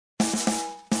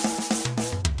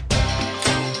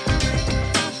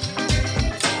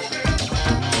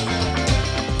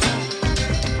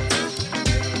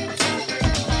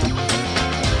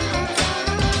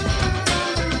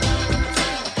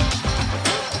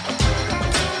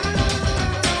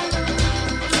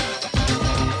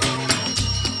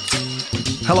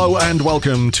Hello and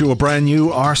welcome to a brand new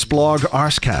Arseblog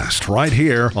Arsecast right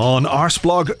here on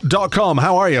arseblog.com.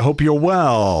 How are you? Hope you're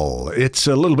well. It's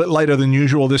a little bit later than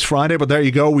usual this Friday, but there you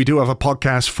go. We do have a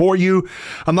podcast for you.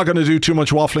 I'm not going to do too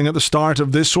much waffling at the start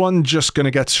of this one. Just going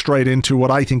to get straight into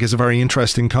what I think is a very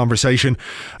interesting conversation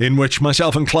in which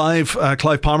myself and Clive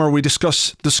Palmer, we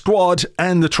discuss the squad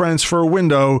and the transfer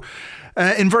window.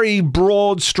 In very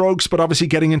broad strokes, but obviously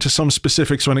getting into some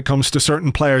specifics when it comes to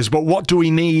certain players. But what do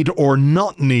we need or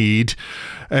not need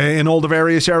in all the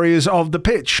various areas of the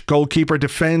pitch? Goalkeeper,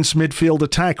 defence, midfield,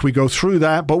 attack. We go through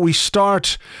that, but we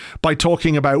start by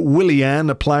talking about Willian,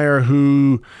 a player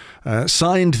who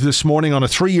signed this morning on a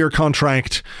 3-year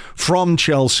contract from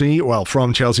Chelsea. Well,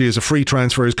 from Chelsea as a free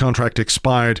transfer. His contract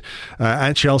expired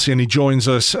at Chelsea and he joins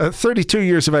us at 32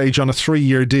 years of age on a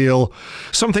 3-year deal.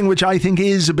 Something which I think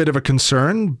is a bit of a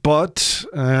concern, but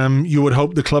you would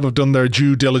hope the club have done their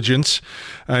due diligence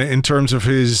in terms of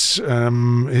his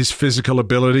physical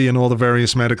ability and all the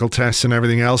various medical tests and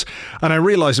everything else. And I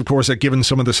realise, of course, that given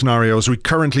some of the scenarios we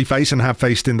currently face and have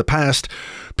faced in the past,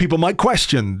 people might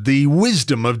question the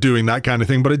wisdom of doing that kind of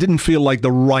thing, but it didn't feel like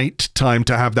the right time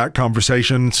to have that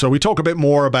conversation. So we talk a bit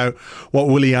more about what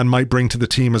Willian might bring to the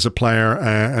team as a player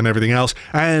and everything else.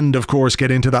 And of course,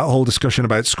 get into that whole discussion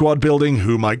about squad building,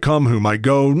 who might come, who might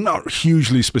go, not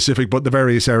hugely specific, but the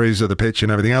various areas of the pitch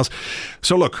and everything else.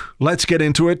 So look, let's get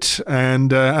into it.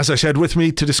 And as I said, with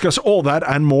me to discuss all that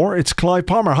and more, it's Clive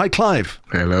Palmer. Hi, Clive.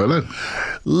 Hello, hello.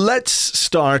 Let's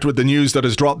start with the news that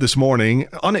has dropped this morning.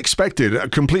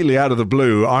 Unexpected, completely out of the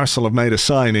blue. Arsenal have made a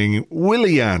signing.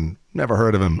 Willian. Never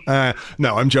heard of him.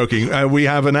 No, I'm joking. We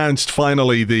have announced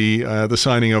finally the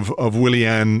signing of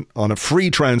Willian on a free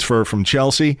transfer from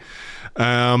Chelsea.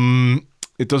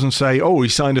 It doesn't say, he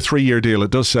signed a 3-year deal.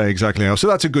 It does say exactly how. So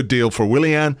that's a good deal for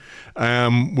Willian.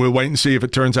 We'll wait and see if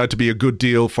it turns out to be a good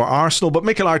deal for Arsenal. But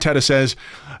Mikel Arteta says,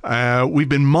 we've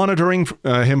been monitoring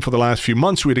him for the last few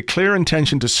months. We had a clear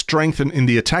intention to strengthen in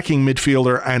the attacking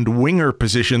midfielder and winger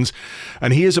positions.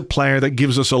 And he is a player that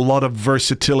gives us a lot of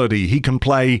versatility. He can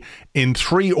play in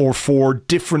 3 or 4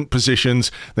 different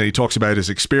positions. Then he talks about his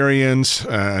experience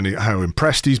and how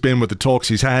impressed he's been with the talks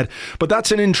he's had. But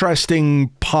that's an interesting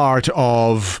part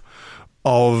of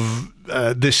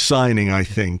this signing, I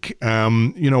think.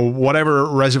 Whatever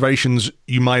reservations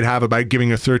you might have about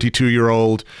giving a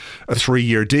 32-year-old a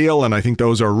 3-year deal, and I think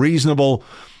those are reasonable,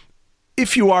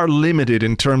 if you are limited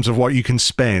in terms of what you can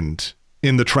spend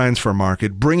in the transfer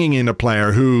market, bringing in a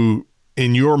player who,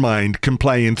 in your mind, can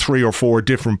play in 3 or 4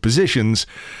 different positions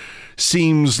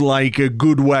seems like a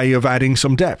good way of adding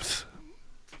some depth.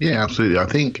 Yeah, absolutely. I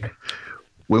think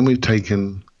when we've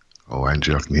taken... Oh,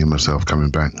 Andrew, I can hear myself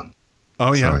coming back.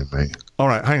 Oh, yeah. Sorry, mate. All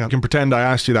right, hang on. I can pretend I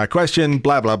asked you that question.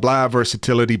 Blah, blah, blah.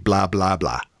 Versatility, blah, blah,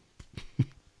 blah.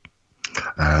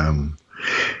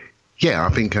 Yeah, I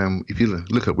think if you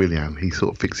look at Willian, he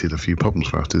sort of fixes a few problems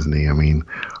for us, doesn't he? I mean,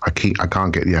 I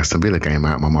can't get the Aston Villa game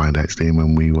out of my mind, actually,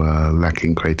 when we were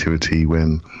lacking creativity.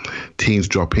 When teams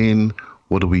drop in,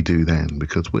 what do we do then?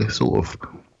 Because we're sort of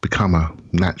become a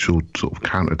natural sort of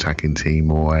counter-attacking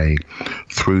team or a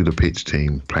through-the-pitch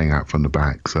team playing out from the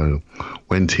back. So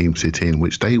when teams sit in,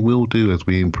 which they will do as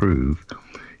we improve,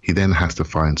 he then has to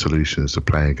find solutions to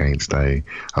play against a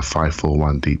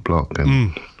 5-4-1 deep block.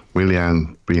 And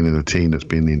Willian, being in a team that's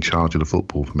been in charge of the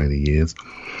football for many years,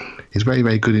 is very,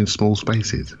 very good in small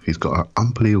spaces. He's got an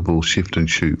unbelievable shift and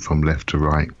shoot from left to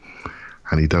right,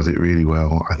 and he does it really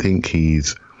well. I think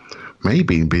he's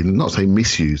maybe been, not say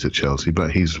misused at Chelsea,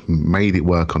 but he's made it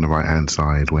work on the right-hand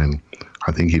side when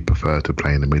I think he'd prefer to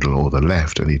play in the middle or the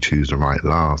left, and he'd choose the right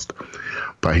last.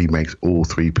 But he makes all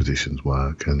 3 positions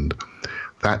work, and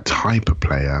that type of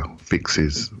player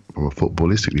fixes, from a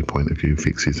footballistically point of view,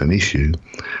 fixes an issue.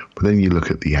 But then you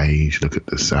look at the age, look at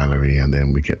the salary, and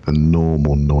then we get the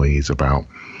normal noise about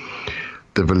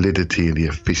the validity and the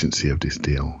efficiency of this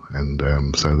deal. And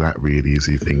so that really is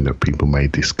the thing that people may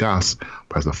discuss.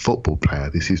 But as a football player,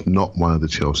 this is not one of the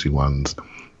Chelsea ones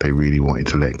they really wanted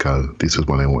to let go. This was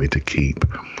one they wanted to keep.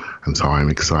 And so I'm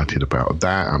excited about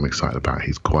that. I'm excited about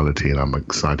his quality, and I'm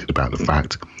excited about the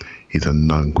fact he's a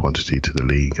known quantity to the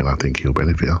league, and I think he'll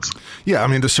benefit us. Yeah, I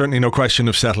mean, there's certainly no question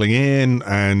of settling in,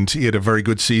 and he had a very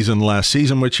good season last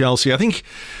season with Chelsea. I think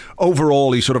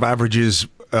overall he sort of averages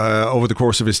over the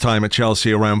course of his time at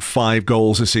Chelsea around 5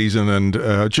 goals a season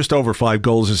and just over 5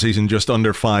 goals a season, just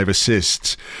under 5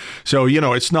 assists. So,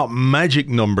 it's not magic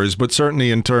numbers, but certainly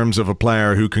in terms of a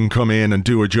player who can come in and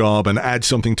do a job and add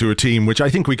something to a team, which I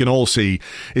think we can all see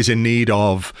is in need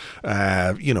of,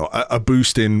 a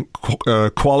boost in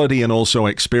quality and also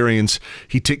experience.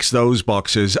 He ticks those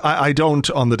boxes. I don't,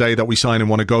 on the day that we sign him,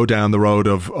 want to go down the road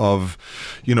of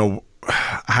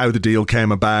how the deal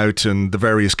came about and the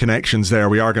various connections there.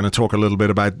 We are going to talk a little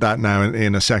bit about that now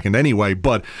in a second anyway.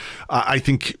 But I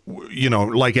think,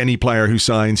 like any player who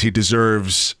signs, he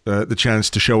deserves the chance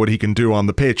to show what he can do on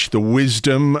the pitch. The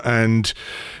wisdom and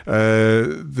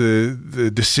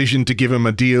the decision to give him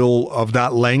a deal of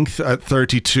that length at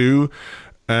 32,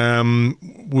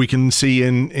 we can see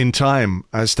in time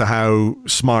as to how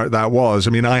smart that was. I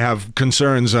mean, I have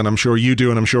concerns, and I'm sure you do,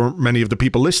 and I'm sure many of the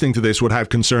people listening to this would have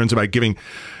concerns about giving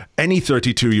any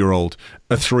 32-year-old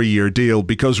a 3-year deal,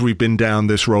 because we've been down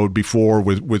this road before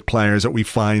with players that we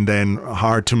find then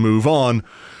hard to move on.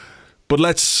 But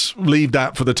let's leave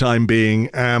that for the time being.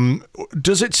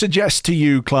 Does it suggest to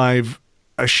you, Clive,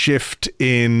 a shift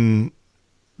in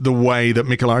the way that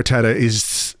Mikel Arteta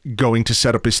is going to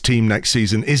set up his team next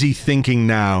season? Is he thinking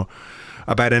now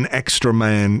about an extra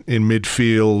man in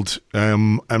midfield,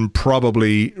 and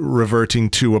probably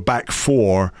reverting to a back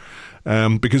four?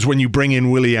 Because when you bring in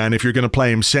Willian, if you're going to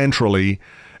play him centrally,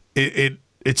 it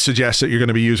suggests that you're going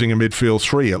to be using a midfield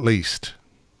three at least.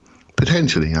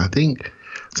 Potentially. I think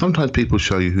sometimes people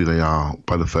show you who they are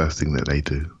by the first thing that they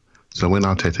do. So when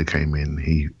Arteta came in,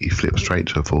 he flipped straight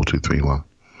to a 4-2-3-1.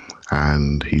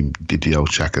 And he did the old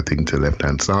Xhaka thing to the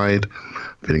left-hand side,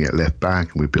 filling at left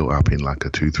back, and we built up in like a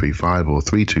 2-3-5 or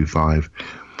 3-2-5,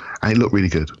 and it looked really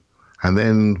good. And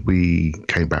then we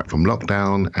came back from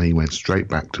lockdown, and he went straight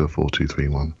back to a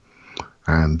 4-2-3-1.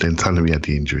 And then suddenly we had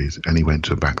the injuries, and he went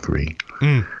to a back three.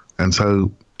 And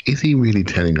so is he really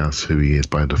telling us who he is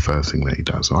by the first thing that he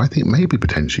does? So I think maybe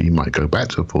potentially he might go back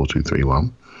to a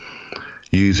 4-2-3-1,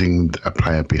 using a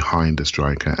player behind the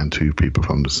striker and two people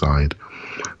from the side.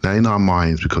 Now, in our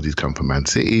minds, because he's come from Man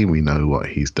City, we know what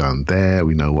he's done there,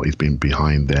 we know what he's been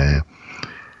behind there.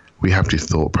 We have this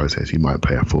thought process, he might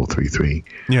play a 4-3-3.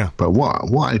 Yeah. But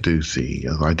what I do see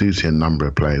is I do see a number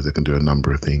of players that can do a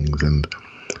number of things. And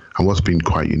what's been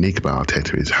quite unique about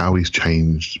Arteta is how he's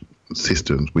changed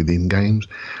systems within games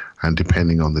and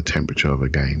depending on the temperature of a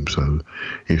game. So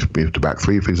if the back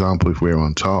three, for example, if we're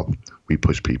on top, we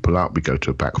push people up, we go to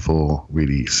a back four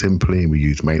really simply, and we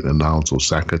use Maitland-Niles or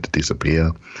Saka to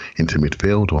disappear into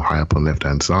midfield or high up on the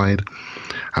left-hand side.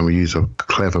 And we use a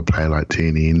clever player like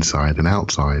Tierney inside and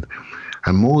outside.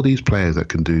 And more of these players that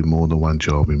can do more than one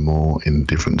job in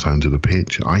different zones of the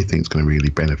pitch, I think is going to really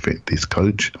benefit this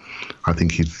coach. I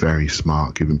think he's very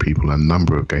smart, giving people a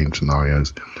number of game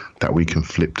scenarios that we can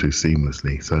flip to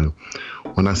seamlessly. So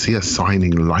when I see a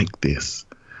signing like this,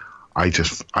 I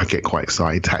get quite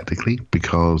excited tactically,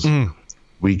 because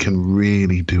we can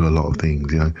really do a lot of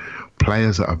things.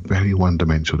 Players that are very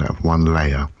one-dimensional, that have one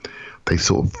layer, they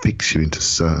sort of fix you into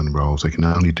certain roles. They can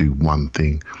only do one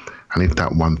thing. And if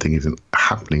that one thing isn't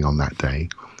happening on that day,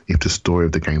 if the story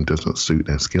of the game doesn't suit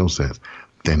their skill sets,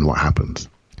 then what happens?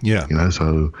 Yeah.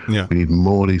 So we need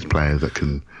more of these players that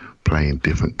can play in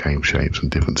different game shapes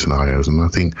and different scenarios. And I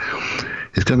think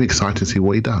it's going to be exciting to see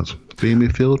what he does. Be in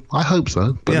midfield? I hope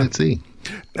so, but let's see.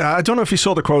 I don't know if you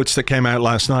saw the quotes that came out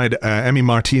last night. Emi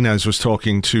Martinez was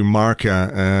talking to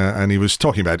Marca, and he was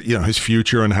talking about his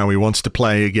future and how he wants to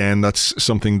play again. That's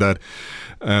something that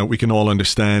we can all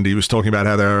understand. He was talking about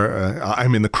how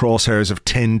I'm in the crosshairs of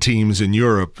 10 teams in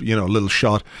Europe. A little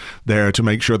shot there to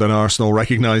make sure that Arsenal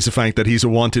recognise the fact that he's a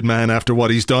wanted man after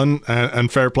what he's done,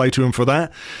 and fair play to him for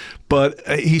that. But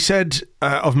he said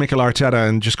of Mikel Arteta,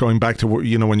 and just going back to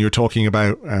when you're talking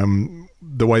about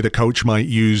the way the coach might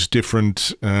use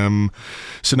different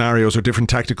scenarios or different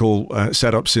tactical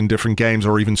setups in different games,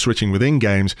 or even switching within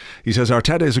games, he says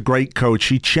Arteta is a great coach.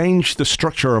 He changed the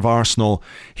structure of Arsenal.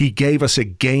 He gave us a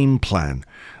game plan.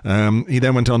 He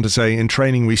then went on to say, in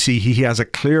training we see he has a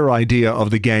clear idea of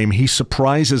the game. He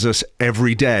surprises us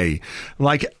every day.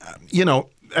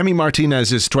 Emi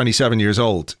Martinez is 27 years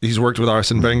old. He's worked with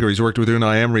Arsene Wenger, he's worked with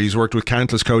Unai Emery, he's worked with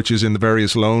countless coaches in the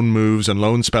various loan moves and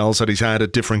loan spells that he's had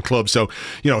at different clubs. So,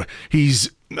 he's,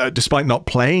 despite not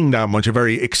playing that much, a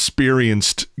very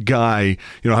experienced guy,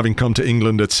 having come to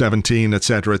England at 17,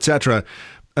 etc., etc.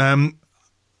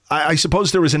 I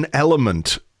suppose there is an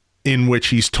element in which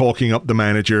he's talking up the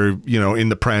manager, in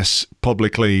the press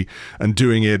publicly and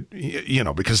doing it,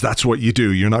 because that's what you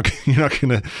do. You're not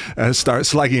going to start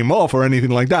slagging him off or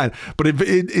anything like that. But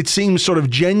it seems sort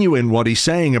of genuine what he's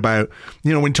saying about,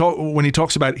 when he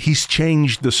talks about he's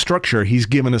changed the structure, he's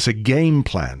given us a game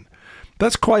plan.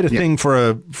 That's quite a thing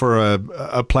for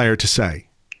a player to say.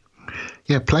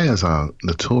 Yeah, players are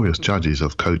notorious judges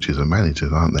of coaches and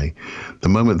managers, aren't they? The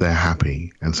moment they're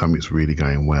happy and something's really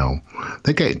going well,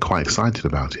 they get quite excited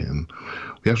about it. And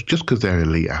just because they're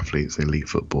elite athletes, elite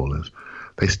footballers,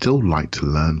 they still like to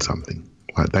learn something.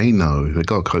 Like, they know they've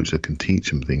got a coach that can teach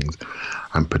them things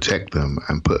and protect them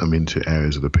and put them into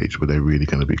areas of the pitch where they're really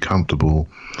going to be comfortable.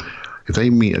 If they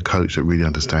meet a coach that really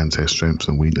understands their strengths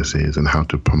and weaknesses and how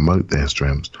to promote their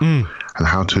strengths and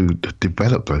how to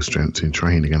develop those strengths in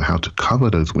training and how to cover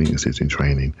those weaknesses in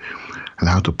training and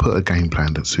how to put a game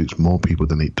plan that suits more people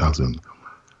than it doesn't,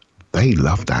 they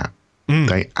love that.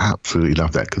 They absolutely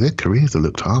love that because their careers are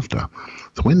looked after.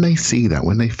 So when they see that,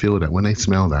 when they feel that, when they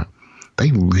smell that,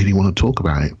 they really want to talk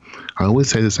about it. I always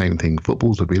say the same thing.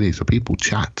 Football's a village, so people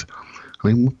chat. I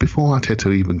mean, before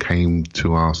Arteta even came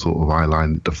to our sort of eye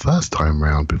line the first time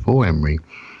round, before Emery,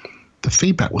 the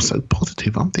feedback was so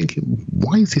positive. I'm thinking,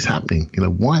 why is this happening? You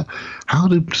know, why? How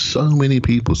do so many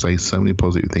people say so many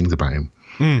positive things about him?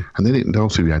 And then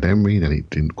obviously we had Emery, then it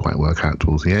didn't quite work out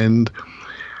towards the end.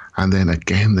 And then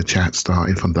again, the chat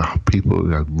started from the people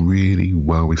who are really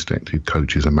well-respected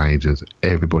coaches and managers.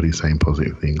 Everybody saying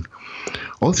positive things.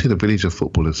 Obviously, the village of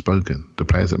football has spoken. The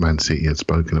players at Man City had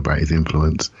spoken about his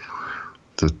influence.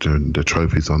 The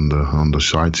trophies on the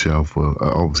side shelf were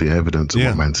obviously evidence of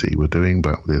what Man City were doing,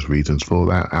 but there's reasons for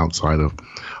that outside of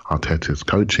Arteta's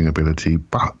coaching ability.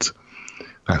 But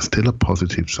that's still a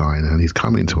positive sign, and he's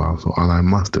come into Arsenal. And I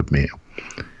must admit,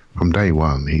 from day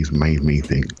one, he's made me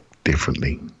think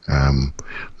differently,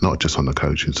 not just on the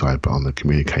coaching side, but on the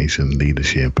communication,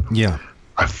 leadership. Yeah,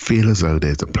 I feel as though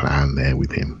there's a plan there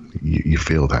with him. You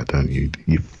feel that, don't you?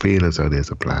 You feel as though there's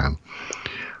a plan.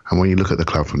 And when you look at the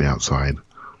club from the outside,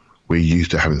 we're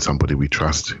used to having somebody we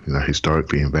trust, you know,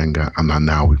 historically in Wenger, and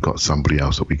now we've got somebody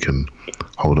else that we can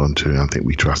hold on to. And I think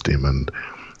we trust him, and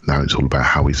now it's all about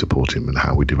how we support him and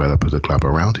how we develop as a club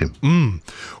around him.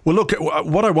 Well, look,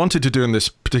 what I wanted to do in this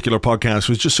particular podcast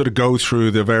was just sort of go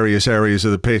through the various areas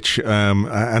of the pitch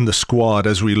and the squad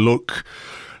as we look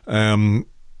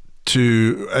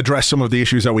to address some of the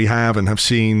issues that we have and have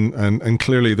seen, and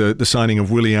clearly the signing of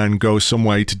Willian goes some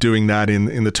way to doing that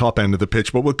in the top end of the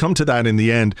pitch, but we'll come to that in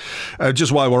the end.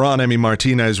 Just while we're on Emi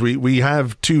Martinez, we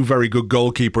have two very good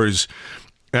goalkeepers.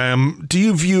 Do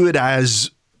you view it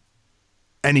as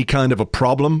any kind of a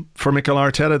problem for Mikel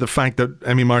Arteta, the fact that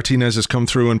Emi Martinez has come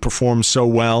through and performed so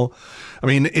well? I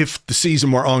mean, if the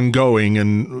season were ongoing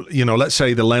and, you know, let's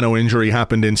say the Leno injury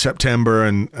happened in September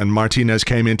and Martinez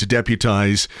came in to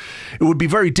deputise, it would be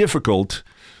very difficult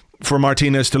for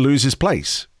Martinez to lose his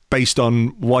place based on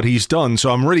what he's done.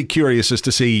 So I'm really curious as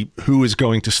to see who is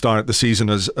going to start the season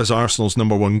as Arsenal's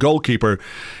number one goalkeeper.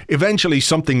 Eventually,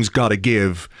 something's got to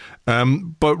give.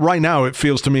 But right now, it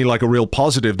feels to me like a real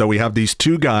positive that we have these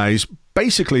two guys,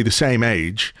 basically the same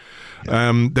age.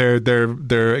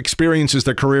 Their experiences,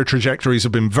 their career trajectories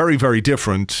have been very, very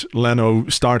different. Leno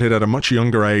started at a much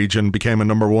younger age and became a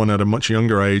number one at a much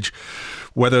younger age.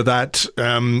 Whether that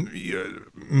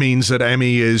means that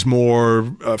Emi is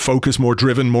more focused, more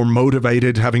driven, more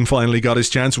motivated, having finally got his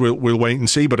chance, we'll wait and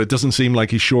see. But it doesn't seem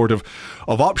like he's short of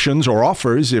options or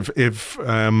offers if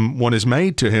one is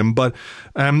made to him. But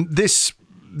this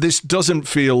doesn't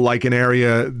feel like an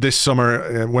area this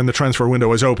summer when the transfer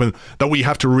window is open that we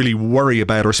have to really worry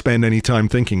about or spend any time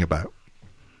thinking about.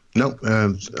 No,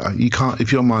 you can't.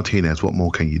 If you're Martinez, what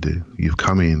more can you do? You've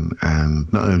come in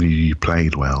and not only you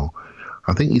played well,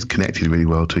 I think he's connected really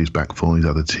well to his back four, his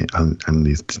other and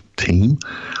his team.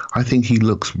 I think he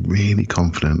looks really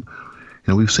confident.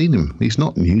 You know, we've seen him. He's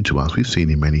not new to us. We've seen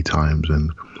him many times,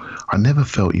 and I never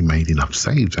felt he made enough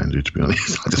saves, Andrew, to be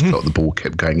honest. I just felt the ball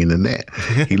kept going in the net.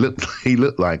 He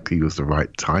looked like he was the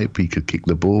right type. He could kick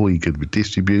the ball. He could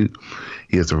redistribute.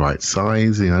 He has the right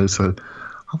size, you know. So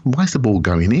why is the ball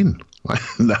going in?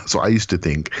 That's what I used to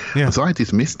think. Yeah. So I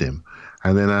dismissed him.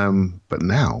 And then, but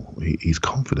now his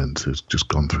confidence has just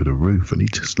gone through the roof, and he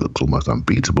just looks almost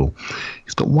unbeatable.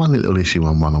 He's got one little issue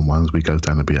on one-on-ones where he goes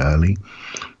down a bit early,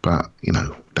 but you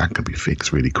know that can be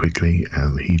fixed really quickly,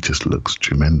 and he just looks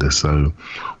tremendous. So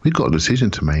we've got a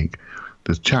decision to make.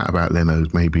 There's chat about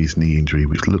Leno's maybe his knee injury,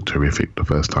 which looked horrific the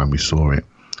first time we saw it,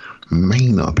 may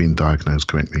not have been diagnosed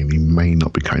correctly, and he may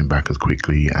not be coming back as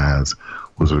quickly as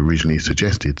was originally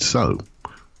suggested. So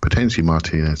potentially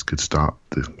Martinez could start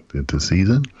the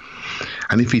season.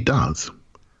 And if he does,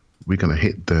 we're going to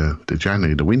hit the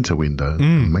January, the winter window.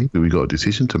 Maybe we've got a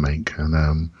decision to make.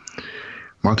 And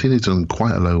Martinez is on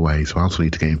quite a low way, so Arsenal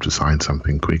need to get him to sign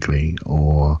something quickly,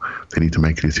 or they need to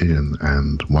make a decision.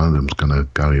 And one of them's going to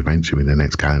go eventually in the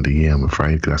next calendar year, I'm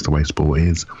afraid, because that's the way sport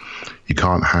is. You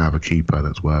can't have a keeper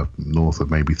that's worth north of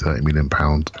maybe £30 million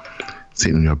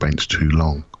sitting on your bench too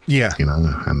long. Yeah, you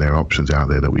know, and there are options out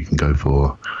there that we can go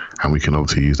for, and we can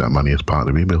obviously use that money as part of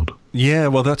the rebuild. Yeah,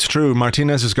 well, that's true.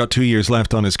 Martinez has got 2 years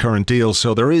left on his current deal,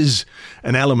 so there is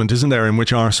an element, isn't there, in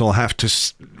which Arsenal have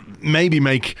to maybe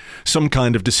make some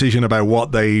kind of decision about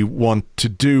what they want to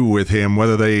do with him,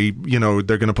 whether they, they're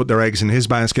going to put their eggs in his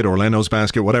basket or Leno's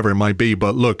basket, whatever it might be.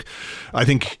 But look, I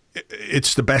think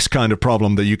it's the best kind of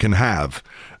problem that you can have.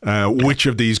 Which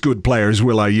of these good players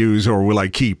will I use or will I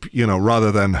keep,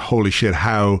 rather than, holy shit,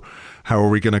 how are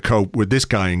we going to cope with this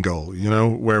guy in goal,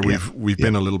 where we've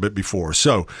been a little bit before.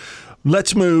 So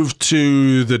let's move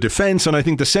to the defence, and I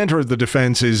think the centre of the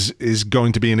defence is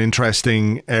going to be an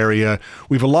interesting area.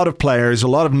 We've a lot of players, a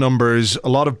lot of numbers, a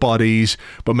lot of bodies,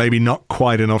 but maybe not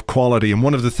quite enough quality. And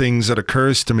one of the things that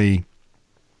occurs to me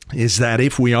is that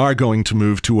if we are going to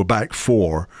move to a back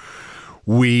four,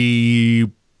 we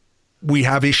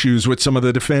have issues with some of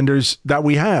the defenders that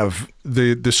we have.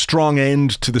 The strong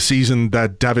end to the season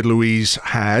that David Luiz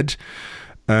had,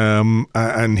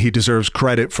 and he deserves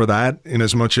credit for that, in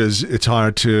as much as it's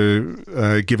hard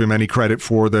to give him any credit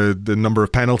for the number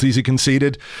of penalties he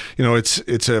conceded.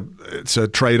 It's a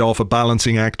trade-off, a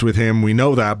balancing act with him. We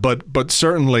know that, but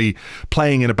certainly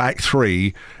playing in a back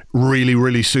three really,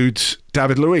 really suits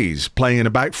David Luiz. Playing in a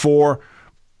back four,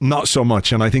 not so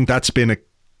much. And I think that's been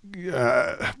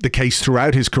the case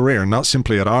throughout his career, not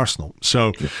simply at Arsenal.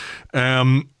 So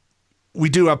we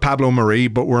do have Pablo Mari,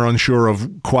 but we're unsure of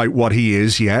quite what he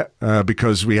is yet,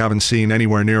 because we haven't seen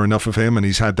anywhere near enough of him, and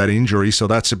he's had that injury, so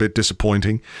that's a bit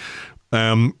disappointing.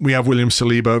 We have William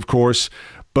Saliba, of course,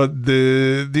 but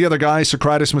the other guys,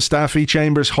 Socrates, Mustafi,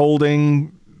 Chambers,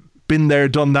 Holding, been there,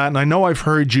 done that. And I know I've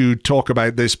heard you talk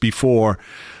about this before,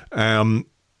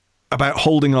 about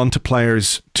holding on to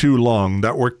players too long,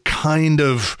 that we're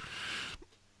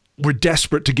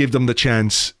desperate to give them the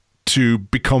chance to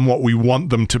become what we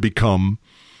want them to become.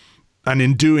 And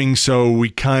in doing so, we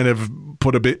kind of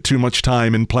put a bit too much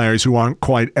time in players who aren't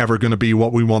quite ever going to be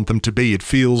what we want them to be. It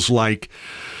feels like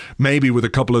maybe with a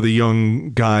couple of the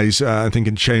young guys, I think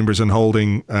in Chambers and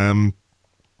Holding,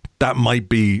 that might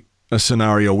be a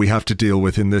scenario we have to deal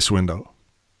with in this window.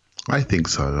 I think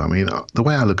so. I mean, the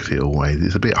way I look at it always,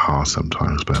 it's a bit harsh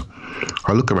sometimes, but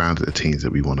I look around at the teams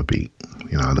that we want to beat.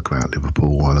 I look around at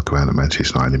Liverpool, I look around at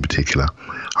Manchester United in particular.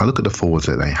 I look at the forwards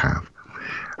that they have.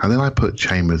 And then I put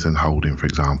Chambers and Holding, for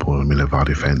example, in the middle of our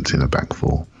defence in a back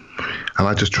four. And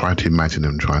I just try to imagine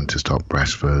them trying to stop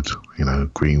Rashford,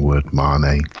 Greenwood,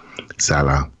 Mane,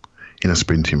 Salah, in a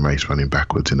sprinting race running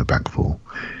backwards in the back four.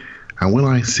 And when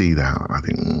I see that, I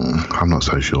think, I'm not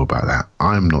so sure about that.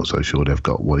 I'm not so sure they've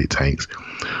got what it takes.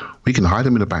 We can hide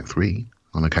them in the back three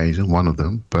on occasion, one of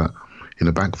them, but in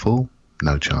the back four,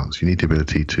 no chance. You need the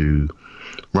ability to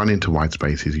run into wide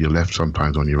spaces. You're left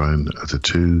sometimes on your own as a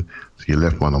two, so you're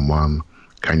left one-on-one.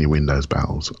 Can you win those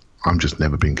battles? I'm just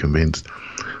never been convinced.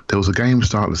 There was a game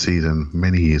start of the season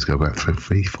many years ago, about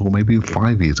 3, 4, maybe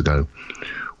 5 years ago,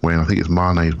 when I think it's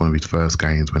Mane's one of his first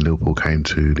games when Liverpool came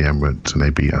to the Emirates and they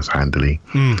beat us handily.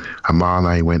 And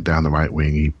Mane went down the right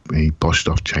wing, he boshed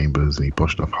off Chambers and he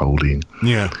boshed off Holding,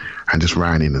 and just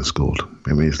ran in and scored.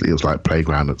 I mean, it was like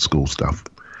playground at school stuff.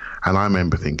 And I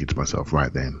remember thinking to myself,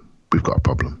 right then, we've got a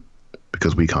problem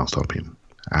because we can't stop him.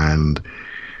 And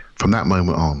from that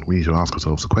moment on, we need to ask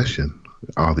ourselves the question,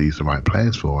 are these the right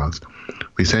players for us?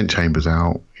 We sent Chambers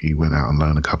out. He went out on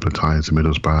loan a couple of times to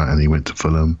Middlesbrough and he went to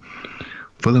Fulham.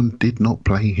 Fulham did not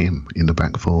play him in the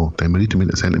back four. They moved him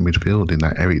into centre midfield in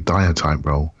that Eric Dyer type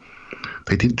role.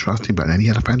 They didn't trust him, but then he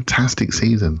had a fantastic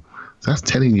season. So that's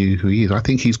telling you who he is. I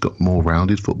think he's got more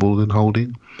rounded football than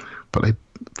Holding, but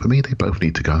for me, they both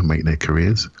need to go and make their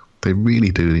careers. They really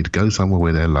do need to go somewhere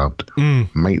where they're loved,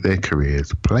 make their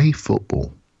careers, play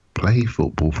football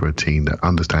for a team that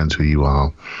understands who you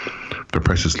are, the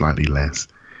pressure slightly less,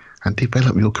 and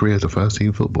develop your career as a first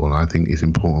team footballer. I think it's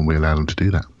important we allow them to do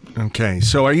that. Okay,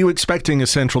 so are you expecting a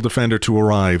central defender to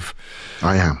arrive?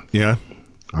 I am. Yeah?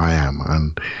 I am,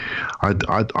 and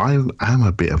I am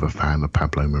a bit of a fan of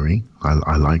Pablo Mari.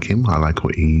 I like him. I like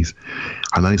what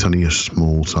I know it's only a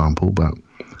small sample, but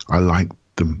I like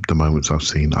the moments I've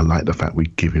seen. I like the fact we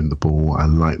give him the ball. I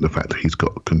like the fact that he's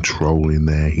got control in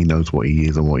there. He knows what he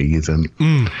is and what he isn't.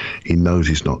 He knows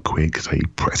he's not quick, so he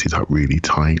presses up really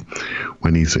tight.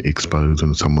 When he's exposed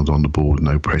and someone's on the ball with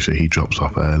no pressure, he drops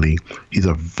off early. He's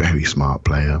a very smart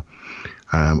player.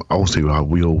 Also,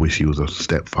 we all wish he was a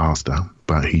step faster,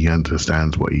 but he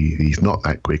understands what he's not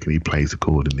that quick and he plays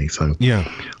accordingly. So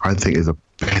I think he's a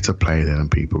better player than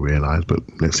people realise, but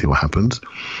let's see what happens.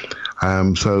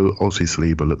 So obviously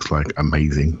Saliba looks like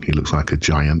amazing. He looks like a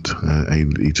giant.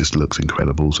 He just looks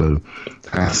incredible. So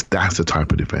that's the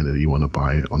type of defender that you want to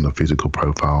buy on the physical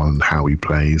profile and how he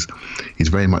plays. He's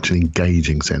very much an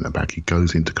engaging centre-back. He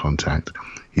goes into contact.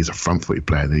 He's a front-footed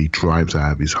player that he drives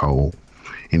out of his hole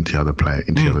into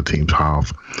the other team's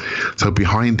half. So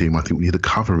behind him, I think we need a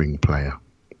covering player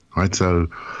right? So,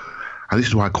 and this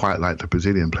is why I quite like the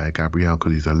Brazilian player, Gabriel,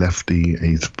 because he's a lefty,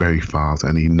 he's very fast,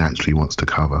 and he naturally wants to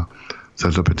cover. So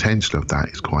the potential of that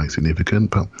is quite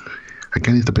significant. But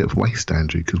again, it's a bit of waste,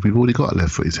 Andrew, because we've already got a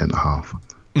left-footed centre-half.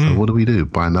 So what do?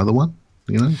 Buy another one?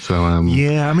 You know, so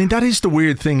yeah, I mean, that is the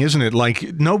weird thing, isn't it?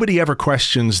 Like, nobody ever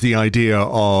questions the idea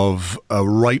of a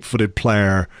right-footed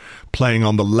player playing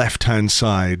on the left-hand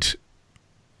side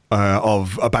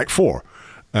of a back four.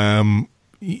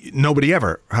 Nobody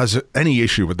ever has any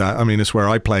issue with that. I mean, it's where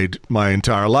I played my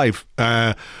entire life.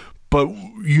 But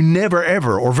you never,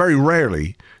 ever, or very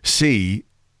rarely see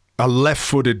a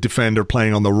left-footed defender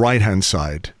playing on the right-hand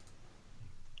side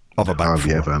of a back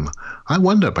four. Ever. I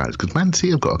wonder about it, because Man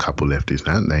City have got a couple lefties,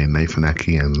 haven't they? Nathan Ake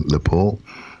and Laporte.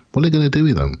 What are they going to do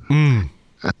with them?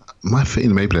 My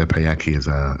feeling, maybe they play Ake as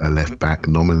a left back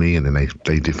nominally, and then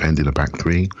they defended a back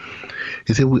three.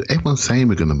 Everyone's saying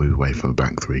we're going to move away from a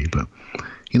back three, but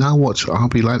you know, I watched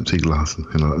RB Leipzig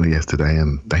yesterday,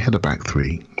 and they had a back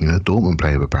three. You know, Dortmund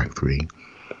play with a back three.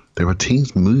 There are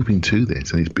teams moving to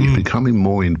this, and it's becoming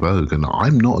more in vogue, and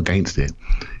I'm not against it.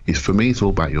 For me, it's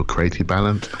all about your creative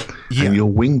balance and your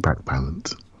wing-back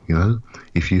balance. You know,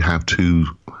 if you have two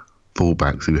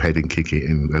full-backs who head and kick it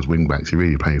in as wing-backs, you're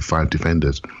really playing 5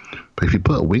 defenders. But if you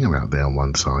put a winger out there on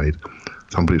one side,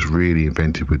 somebody that's really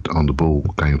inventive on the ball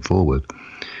going forward,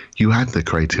 you add the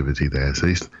creativity there. So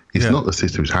it's not the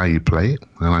system, it's how you play it.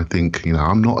 And I think, you know,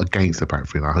 I'm not against the back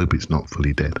three. I hope it's not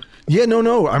fully dead. Yeah,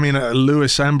 no. I mean,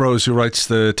 Lewis Ambrose, who writes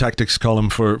the tactics column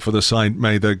for the site,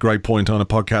 made the great point on a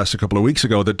podcast a couple of weeks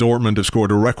ago that Dortmund have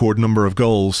scored a record number of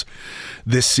goals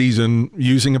this season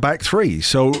using a back three.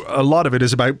 So a lot of it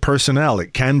is about personnel.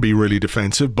 It can be really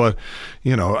defensive, but,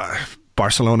 you know,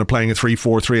 Barcelona playing a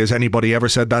 3-4-3, has anybody ever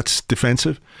said that's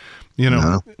defensive? You know,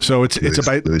 no. So it's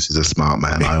about. Lewis is a smart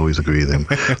man. I always agree with him.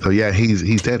 So yeah,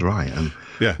 he's dead right. And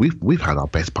we've had our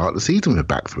best part of the season with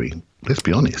back three. Let's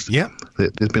be honest. Yeah,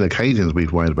 there's been occasions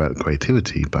we've worried about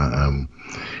creativity, but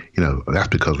you know, that's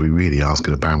because we really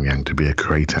asking Aubameyang to be a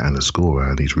creator and a scorer,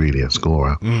 and he's really a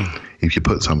scorer. If you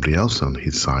put somebody else on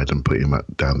his side and put him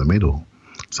down the middle,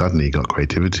 suddenly you got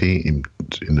creativity in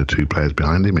the two players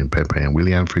behind him, in Pepe and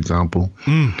Willian, for example.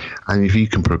 And if you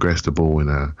can progress the ball in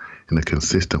a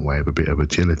consistent way with a bit of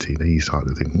agility, then you start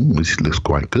to think, this looks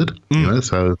quite good. You know,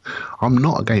 so I'm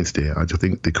not against it. I just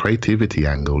think the creativity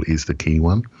angle is the key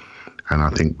one, and I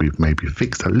think we've maybe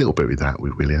fixed a little bit with that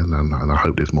with Willian, and I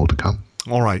hope there's more to come.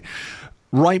 All right,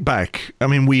 right back. I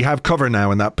mean, we have cover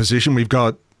now in that position. We've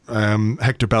got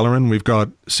Hector Bellerin, we've got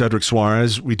Cedric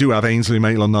Suarez, we do have Ainsley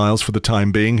Maitland-Niles for the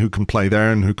time being, who can play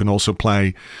there and who can also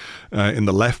play in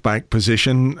the left back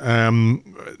position.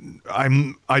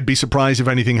 I'd be surprised if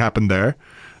anything happened there,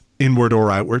 inward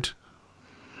or outward.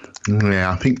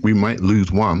 Yeah, I think we might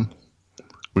lose one.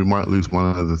 We might lose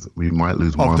one of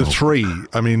the three.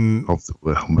 I mean,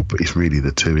 it's really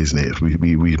the two, isn't it?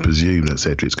 We presume that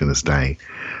Cedric's going to stay,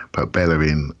 but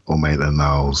Bellerin or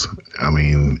Maitland-Niles. I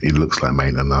mean, it looks like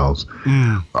Maitland-Niles.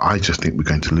 But I just think we're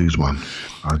going to lose one.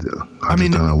 I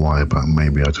don't know why, but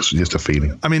maybe just a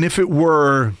feeling. I mean, if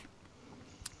you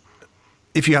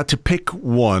had to pick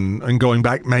one, and going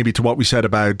back maybe to what we said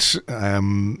about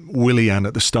Willian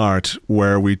at the start,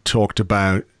 where we talked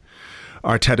about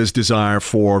Arteta's desire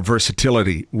for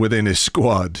versatility within his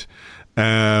squad.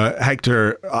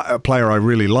 Hector, a player I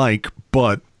really like,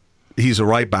 but he's a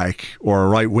right back or a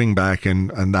right wing back,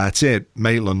 and that's it.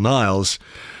 Maitland-Niles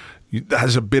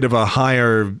has a bit of a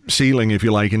higher ceiling, if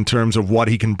you like, in terms of what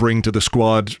he can bring to the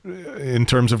squad in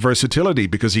terms of versatility,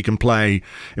 because he can play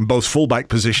in both fullback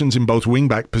positions, in both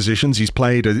wing-back positions. He's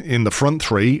played in the front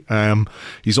three.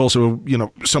 He's also, you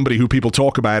know, somebody who people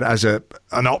talk about as an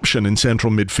option in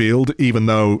central midfield, even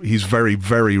though he's very,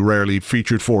 very rarely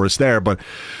featured for us there. But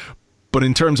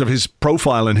in terms of his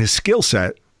profile and his skill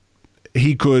set,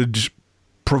 he could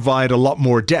provide a lot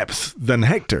more depth than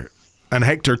Hector. And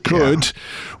Hector could,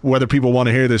 whether people want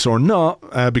to hear this or not,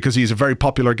 because he's a very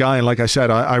popular guy, and like I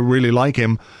said, I really like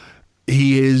him,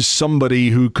 he is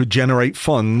somebody who could generate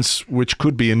funds which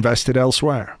could be invested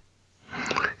elsewhere.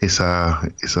 It's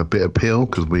a bit of pill,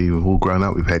 because we've all grown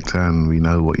up with Hector and we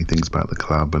know what he thinks about the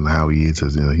club and how he is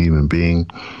as a human being.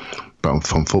 But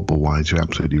from football-wise, you're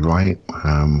absolutely right.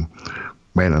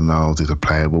 Maitland-Niles is a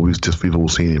player. Well, we've all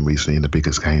seen him recently in the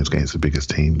biggest games against the biggest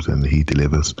teams, and he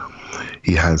delivers.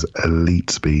 He has elite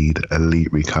speed,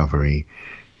 elite recovery.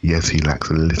 Yes, he lacks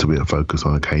a little bit of focus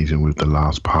on occasion with the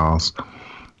last pass,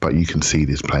 but you can see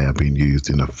this player being used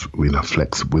with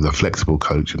a flexible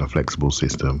coach and a flexible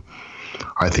system.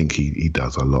 I think he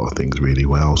does a lot of things really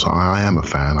well. So I am a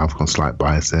fan. I've got a slight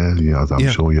bias there, as I'm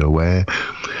sure you're aware.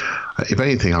 If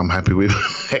anything, I'm happy with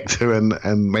Hector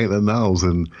and Maitland-Niles.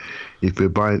 And if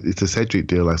it's a Cedric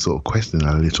deal, I sort of question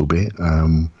that a little bit.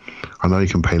 I know he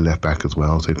can play left back as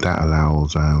well, so if that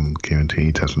allows Kieran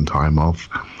Tierney to have some time off,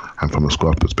 and from a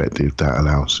squad perspective, that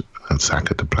allows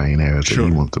Saka to play in areas that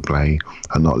he wants to play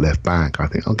and not left back, I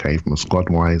think, okay, from a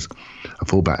squad-wise, a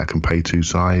fullback that can play two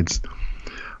sides,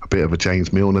 a bit of a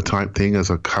James Milner type thing as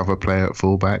a cover player at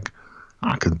fullback,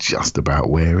 I could just about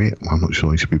wear it. I'm not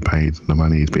sure he should be paid the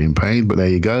money he's being paid, but there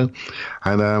you go.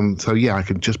 And so, yeah, I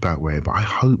could just about wear it, but I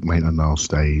hope Maitland-Niles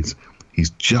stays.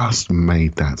 He's just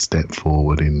made that step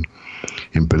forward in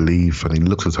belief, and he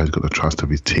looks as though he's got the trust of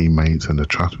his teammates, and the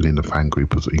trust within the fan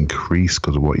group has increased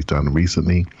because of what he's done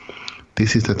recently.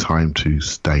 This is the time to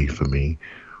stay for me,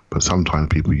 but sometimes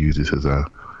people use this as a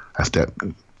step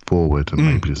forward and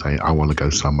maybe to say, I want to go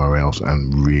somewhere else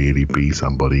and really be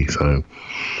somebody. So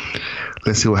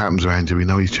let's see what happens with Andrew. We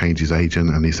know he's changed his agent,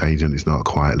 and this agent is not a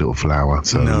quiet little flower.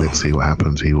 So let's see what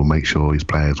happens. He will make sure his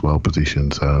players well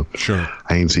positioned. So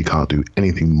Ainsley can't do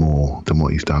anything more than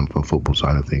what he's done from the football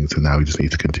side of things. And now he just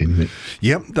needs to continue it.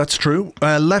 Yep, that's true.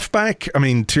 Left back, I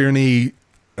mean, Tierney,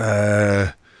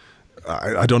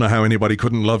 I don't know how anybody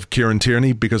couldn't love Kieran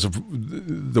Tierney because of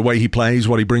the way he plays,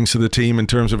 what he brings to the team in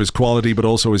terms of his quality, but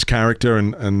also his character.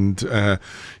 And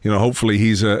hopefully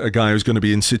he's a guy who's going to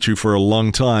be in situ for a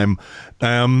long time.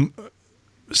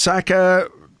 Saka,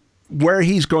 where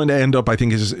he's going to end up, I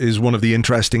think, is one of the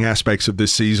interesting aspects of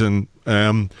this season.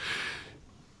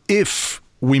 If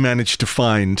we manage to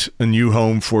find a new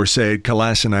home for Sead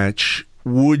Kolasinac,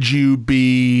 would you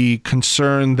be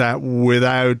concerned that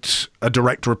without a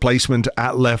direct replacement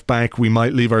at left back, we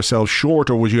might leave ourselves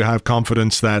short, or would you have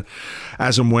confidence that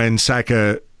as and when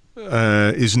Saka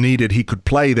is needed, he could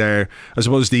play there? I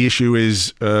suppose the issue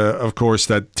is, of course,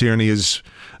 that Tierney is,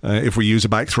 if we use a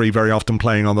back three, very often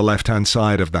playing on the left-hand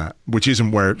side of that, which isn't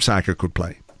where Saka could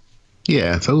play.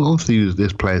 Yeah, so obviously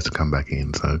there's players to come back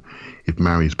in. So if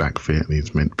Mary's back fit and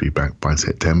he's meant to be back by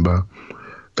September,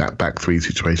 that back three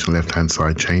situation left-hand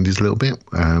side changes a little bit.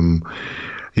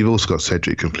 You've also got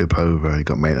Cedric can flip over. You've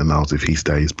got Maitland-Niles, if he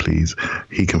stays, please.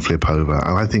 He can flip over.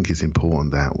 And I think it's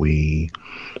important that we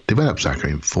develop Saka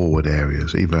in forward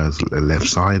areas, either as a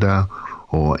left-sider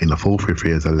or in a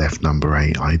 4-3-3 as a left number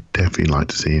 8. I definitely like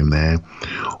to see him there.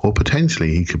 Or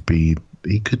potentially he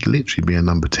could literally be a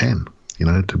number 10,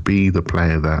 to be the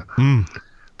player that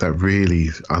really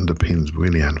underpins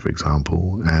Willian, for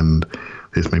example. And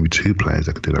there's maybe two players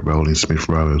that could do that role in Smith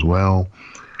Rowe as well.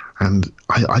 And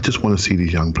I just want to see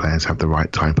these young players have the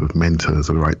right type of mentors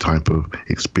or the right type of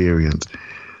experience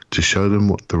to show them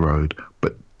what the road,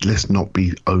 but let's not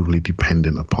be overly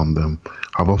dependent upon them.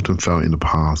 I've often felt in the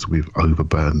past we've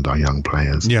overburdened our young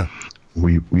players. Yeah.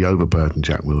 We overburdened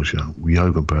Jack Wilshere. We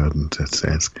overburdened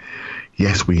Cesc.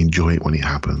 Yes, we enjoy it when it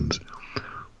happens,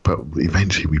 but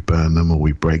eventually we burn them or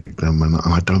we break them, and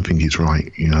I don't think it's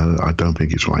right. I don't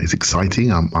think it's right. It's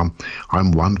exciting.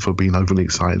 I'm one for being overly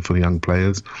excited for the young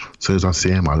players. As soon as I see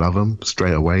them, I love them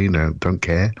straight away. Don't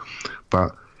care.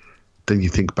 But then you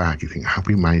think back, you think, have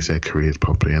we managed their careers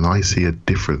properly? And I see a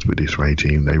difference with this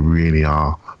regime. They really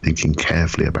are thinking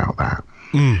carefully about that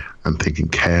and thinking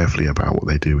carefully about what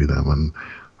they do with them. And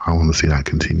I want to see that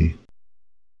continue.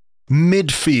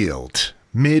 Midfield.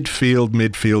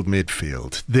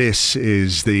 This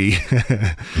is the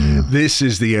this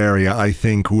is the area, I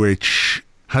think, which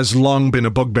has long been a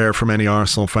bugbear for many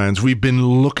Arsenal fans. We've been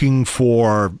looking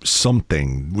for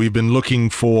something. We've been looking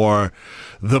for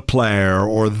the player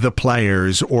or the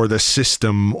players or the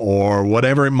system or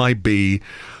whatever it might be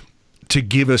to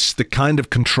give us the kind of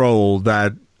control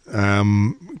that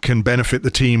can benefit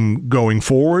the team going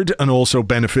forward and also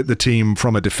benefit the team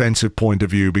from a defensive point of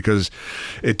view, because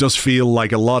it does feel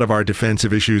like a lot of our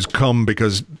defensive issues come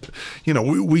because,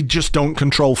 we just don't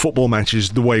control football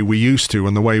matches the way we used to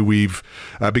and the way we've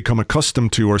become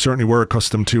accustomed to, or certainly were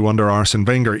accustomed to under Arsene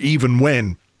Wenger, even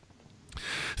when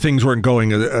things weren't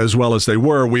going as well as they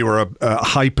were. We were a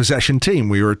high possession team.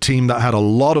 We were a team that had a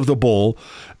lot of the ball,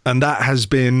 and that has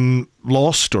been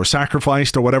lost or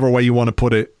sacrificed or whatever way you want to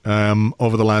put it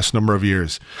over the last number of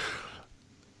years.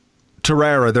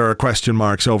 Torreira, there are question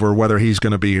marks over whether he's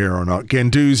going to be here or not.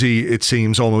 Guendouzi, it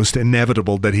seems almost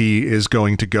inevitable that he is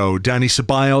going to go. Dani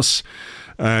Ceballos,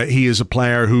 he is a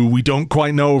player who we don't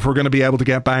quite know if we're going to be able to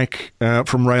get back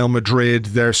from Real Madrid.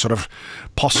 They're sort of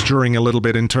posturing a little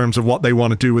bit in terms of what they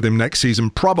want to do with him next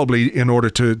season, probably in order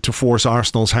to force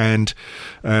Arsenal's hand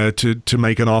to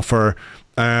make an offer.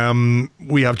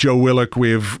 We have Joe Willock,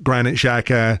 we have Granit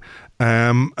Xhaka,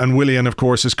 and Willian, of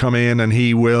course, has come in, and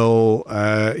he will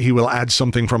add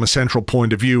something from a central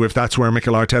point of view if that's where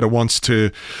Mikel Arteta wants to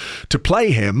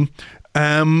play him.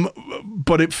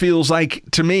 But it feels like,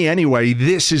 to me anyway,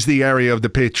 this is the area of the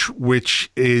pitch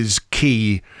which is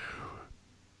key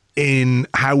in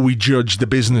how we judge the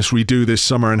business we do this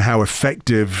summer and how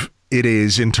effective it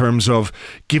is in terms of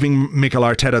giving Mikel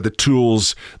Arteta the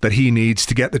tools that he needs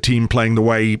to get the team playing the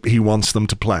way he wants them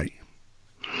to play.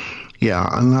 Yeah,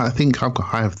 and I think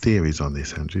I have theories on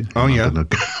this, Andrew. Oh, yeah.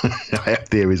 I have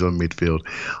theories on midfield.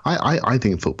 I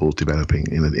think football's developing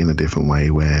in a different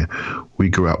way, where we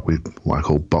grew up with what I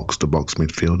call box-to-box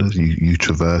midfielders. You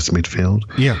traverse midfield.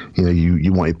 Yeah. You know,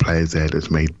 you wanted players there that's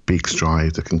made big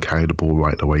strides, that can carry the ball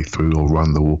right the way through or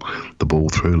run the ball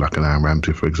through, like an Aaron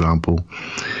Ramsey, for example.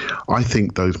 I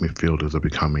think those midfielders are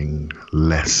becoming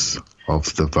less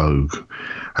of the vogue.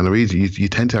 And the reason you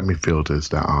tend to have midfielders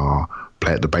that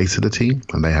play at the base of the team,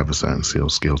 and they have a certain skill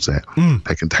set.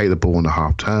 They can take the ball on a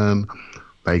half turn.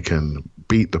 They can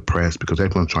beat the press, because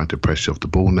everyone's trying to press you off the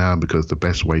ball now, because the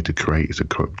best way to create is to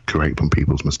create from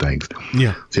people's mistakes.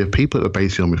 Yeah. So you have people at the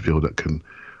base of your midfield that can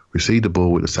receive the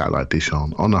ball with a satellite dish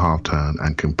on a half turn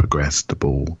and can progress the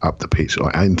ball up the pitch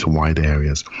or into wide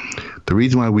areas. The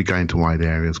reason why we go into wide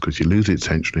areas, because you lose it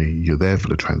centrally, you're there for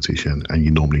the transition, and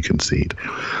you normally concede.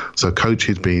 So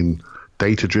coaches being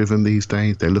data-driven these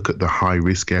days, they look at the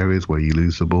high-risk areas where you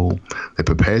lose the ball. They're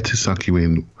prepared to suck you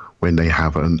in when they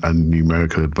have a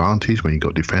numerical advantage, when you've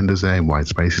got defenders there in wide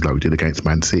spaces like we did against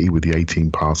Man City with the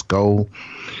 18-pass goal.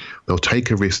 They'll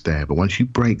take a risk there, but once you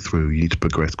break through, you need to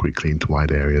progress quickly into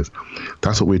wide areas.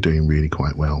 That's what we're doing really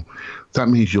quite well. That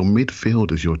means your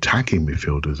midfielders, your attacking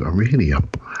midfielders, are really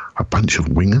a bunch of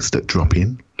wingers that drop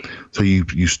in. So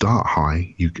you start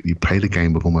high, you play the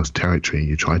game of almost territory,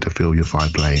 you try to fill your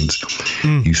 5 lanes.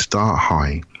 You start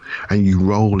high and you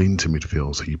roll into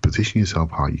midfield. So you position yourself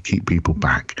high, you keep people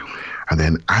back. And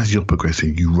then as you're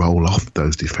progressing, you roll off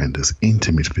those defenders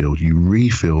into midfield. You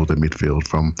refill the midfield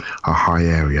from a high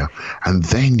area, and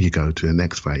then you go to the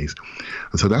next phase.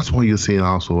 And so that's why you're seeing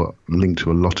Arsenal linked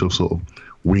to a lot of sort of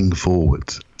wing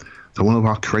forwards. So one of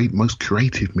our most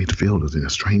creative midfielders, in a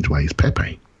strange way, is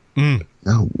Pepe.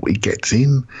 No, he gets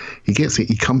in, he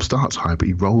starts high, but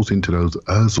he rolls into those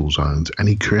Ozil zones and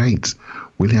he creates.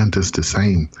 Willian does the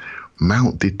same.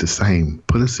 Mount did the same.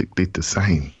 Pulisic did the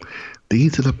same.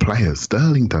 These are the players.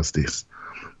 Sterling does this.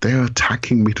 They're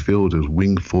attacking midfielders,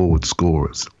 wing forward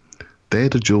scorers. They're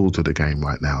the jewels of the game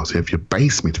right now. So if your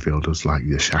base midfielders like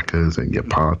your Shakas and your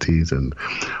Parties and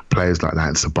players like that,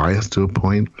 and Ceballos to a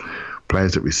point,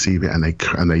 players that receive it and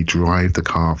they drive the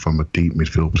car from a deep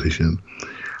midfield position.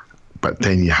 But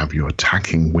then you have your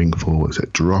attacking wing forwards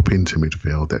that drop into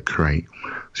midfield, that create.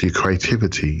 So your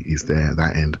creativity is there at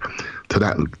that end. So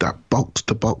that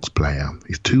box-to-box player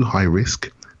is too high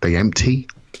risk. They empty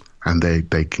and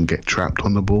they can get trapped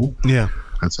on the ball. Yeah.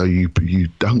 And so you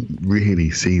don't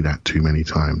really see that too many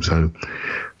times. So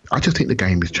I just think the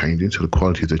game is changing. So the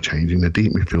qualities are changing. The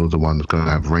deep midfield is the one that's going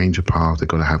to have range of pass. They've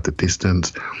got to have the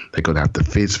distance. They've got to have the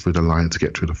fizz through the line to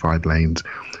get through the 5 lanes.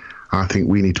 I think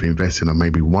we need to invest in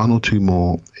maybe 1 or 2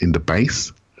 more in the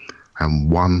base,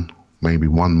 and maybe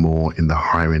one more in the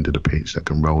higher end of the pitch that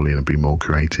can roll in and be more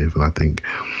creative. And I think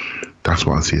that's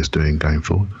what I see us doing going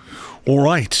forward. All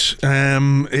right.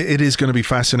 It is going to be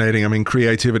fascinating. I mean,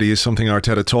 creativity is something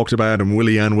Arteta talked about, and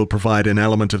Willian will provide an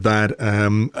element of that.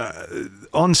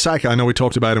 On Saka, I know we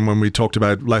talked about him when we talked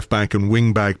about left back and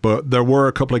wing back, but there were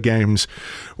a couple of games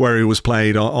where he was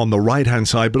played on the right hand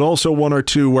side, but also 1 or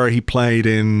 2 where he played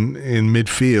in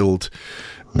midfield.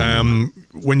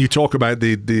 When you talk about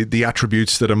the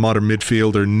attributes that a modern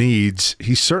midfielder needs,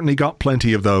 he's certainly got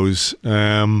plenty of those.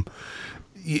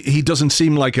 He doesn't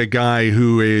seem like a guy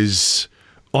who is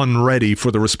unready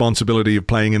for the responsibility of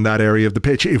playing in that area of the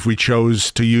pitch if we chose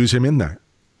to use him in there.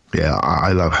 Yeah,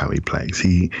 I love how he plays.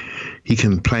 He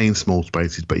can play in small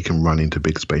spaces, but he can run into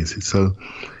big spaces. So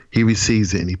he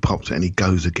receives it and he pops it and he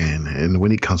goes again. And when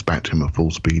he comes back to him at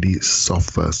full speed, he's soft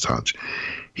first touch.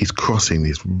 His crossing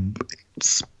is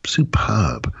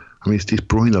superb. I mean, it's De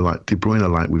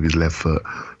Bruyne-like with his left foot.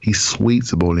 He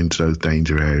sweeps the ball into those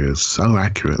danger areas so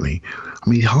accurately. I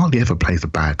mean, he hardly ever plays a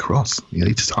bad cross. He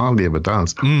just hardly ever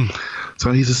does.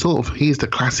 So he's the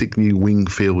classic new wing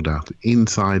fielder,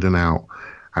 inside and out.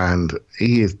 And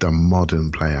he is the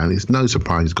modern player. And it's no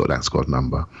surprise he's got that squad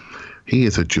number. He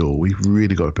is a jewel. We've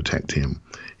really got to protect him.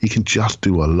 He can just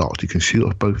do a lot. He can shoot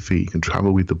off both feet. He can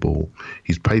travel with the ball.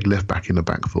 He's played left back in the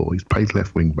back 4. He's played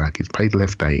left wing back. He's played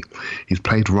left 8. He's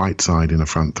played right side in the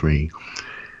front 3.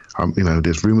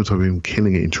 There's rumours of him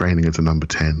killing it in training as a number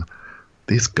 10.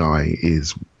 This guy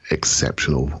is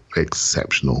exceptional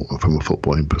from a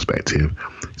footballing perspective.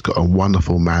 He's got a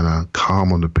wonderful manner,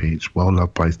 calm on the pitch, well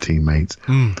loved by his teammates.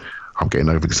 I'm getting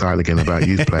overexcited again about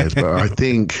youth players, but I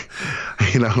think,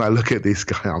 when I look at this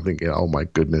guy, I'm thinking, oh my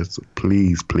goodness,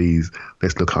 please,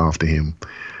 let's look after him.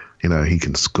 He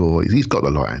can score. He's got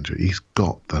the lot, Andrew. He's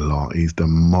got the lot. He's the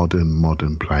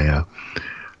modern player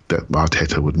that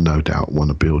Arteta would no doubt want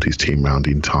to build his team around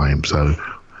in time. So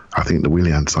I think the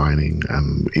Willian signing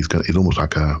is almost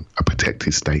like a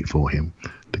protected state for him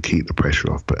to keep the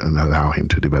pressure off, and allow him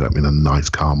to develop in a nice,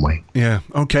 calm way. Yeah.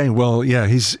 Okay. Well, yeah,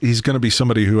 he's going to be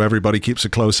somebody who everybody keeps a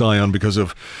close eye on because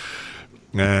of,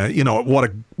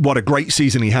 what a great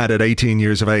season he had at 18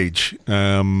 years of age.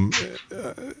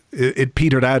 It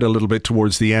petered out a little bit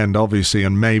towards the end, obviously,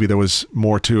 and maybe there was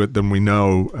more to it than we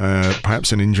know.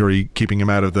 Perhaps an injury keeping him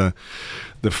out of the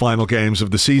final games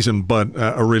of the season, but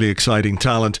a really exciting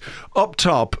talent. Up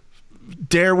top,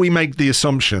 dare we make the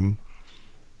assumption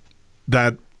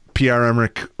that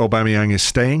Pierre-Emerick Aubameyang is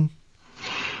staying?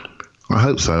 I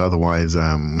hope so. Otherwise,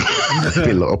 there'll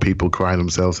be a lot of people crying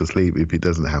themselves asleep if it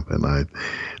doesn't happen.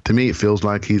 To me, it feels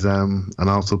like he's an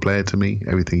Arsenal player to me.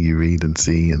 Everything you read and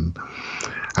see, and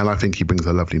I think he brings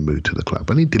a lovely mood to the club.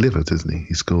 And he delivers, doesn't he?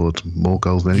 He scored more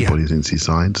goals than anybody since he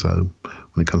signed. So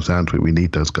when it comes down to it, we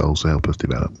need those goals to help us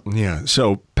develop. Yeah.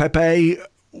 So Pepe,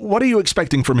 what are you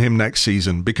expecting from him next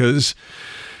season? Because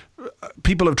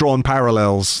people have drawn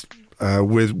parallels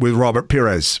with Robert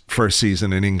Pires' first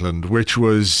season in England, which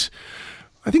was,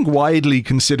 I think, widely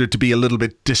considered to be a little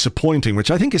bit disappointing, which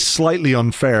I think is slightly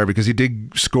unfair because he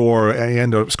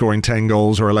ended up scoring 10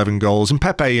 goals or 11 goals. And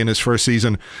Pepe in his first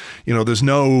season, there's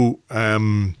no,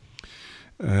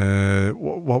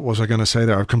 what was I going to say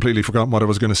there? I've completely forgotten what I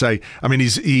was going to say. I mean,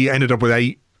 he ended up with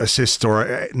 8 assists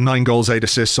or 9 goals, 8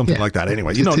 assists, something like that.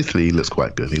 Anyway, statistically, he looks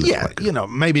quite good. Quite good.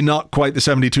 Maybe not quite the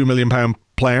 £72 million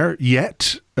player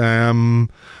yet,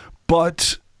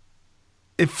 but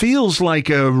it feels like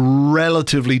a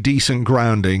relatively decent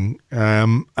grounding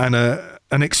and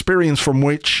an experience from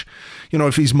which,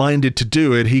 if he's minded to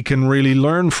do it, he can really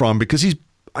learn from, because he's,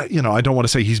 I don't want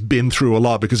to say he's been through a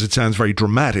lot because it sounds very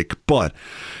dramatic, but,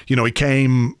 he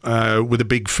came with a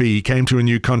big fee, he came to a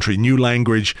new country, new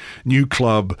language, new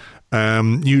club,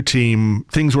 new team.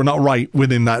 Things were not right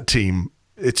within that team,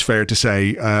 it's fair to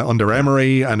say, under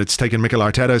Emery, and it's taken Mikel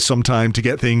Arteta some time to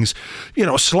get things,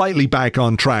 slightly back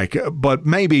on track. But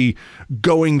maybe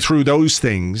going through those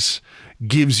things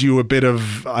gives you a bit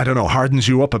of, hardens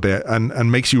you up a bit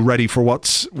and makes you ready for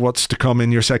what's to come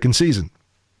in your second season.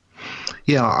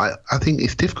 Yeah, I think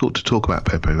it's difficult to talk about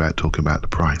Pepe without talking about the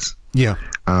price. Yeah.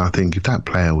 I think if that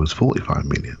player was 45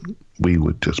 million, we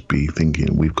would just be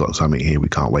thinking, we've got something here, we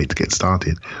can't wait to get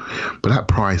started. But that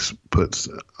price puts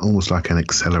almost like an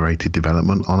accelerated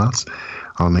development on us,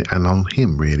 and on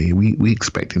him, really. We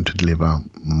expect him to deliver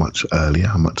much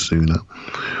earlier, much sooner.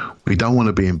 We don't want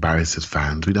to be embarrassed as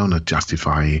fans. We don't want to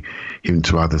justify him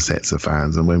to other sets of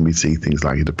fans. And when we see things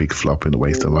like the big flop and the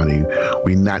waste of money,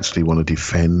 we naturally want to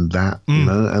defend that,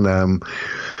 And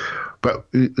but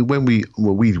when we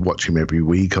watch him every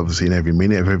week, obviously, in every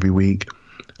minute of every week,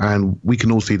 and we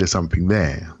can all see there's something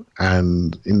there.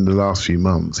 And in the last few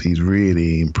months, he's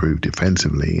really improved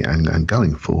defensively, and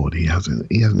going forward, he has an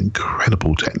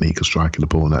incredible technique of striking the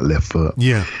ball on that left foot.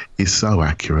 Yeah, he's so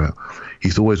accurate.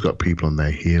 He's always got people on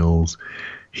their heels.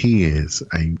 He is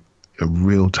a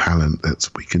real talent that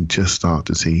we can just start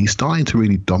to see. He's starting to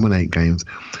really dominate games.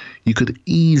 You could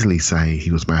easily say he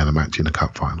was man of the match in the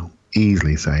cup final.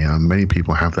 Easily say, many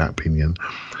people have that opinion.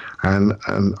 And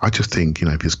I just think,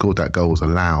 if he scored that goal was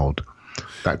allowed,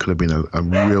 that could have been a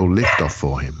real lift-off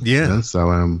for him. Yeah.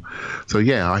 So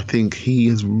yeah, I think he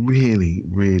has really,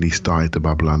 really started to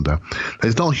bubble under.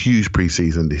 There's not a huge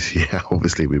pre-season this year.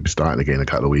 Obviously, we'll be starting again in a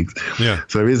couple of weeks. Yeah.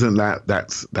 So there isn't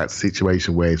that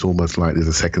situation where it's almost like there's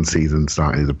a second season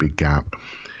starting, there's a big gap.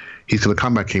 He's going to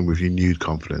come back in with renewed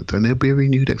confidence, and there'll be a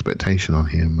renewed expectation on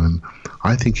him. And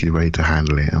I think he's ready to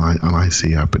handle it. And I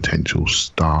see a potential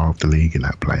star of the league in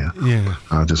that player. Yeah.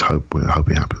 I just hope it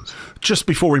happens. Just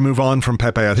before we move on from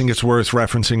Pepe, I think it's worth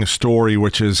referencing a story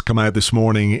which has come out this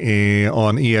morning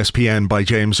on ESPN by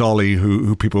James Ollie,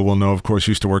 who people will know, of course,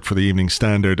 used to work for the Evening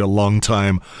Standard, a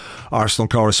long-time Arsenal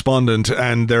correspondent.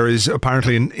 And there is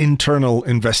apparently an internal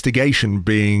investigation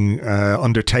being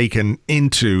undertaken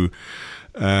into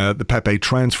the Pepe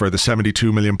transfer, the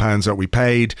 £72 million that we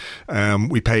paid.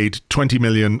 We paid 20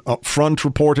 million up front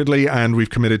reportedly, and we've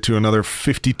committed to another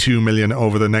 52 million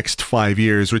over the next 5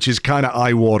 years, which is kind of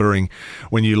eye-watering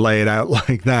when you lay it out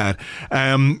like that.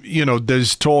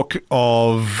 There's talk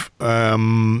of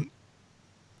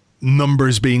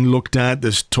numbers being looked at.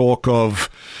 There's talk of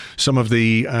some of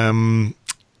the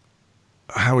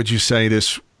how would you say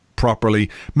this, properly.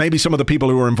 Maybe some of the people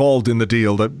who were involved in the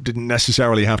deal that didn't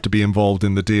necessarily have to be involved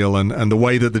in the deal, and the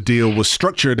way that the deal was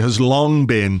structured has long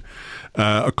been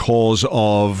a cause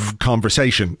of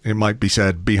conversation, it might be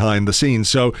said, behind the scenes.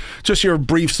 So just your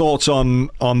brief thoughts on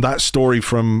that story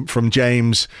from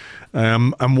James,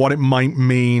 and what it might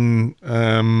mean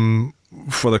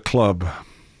for the club.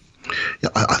 Yeah,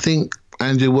 I think,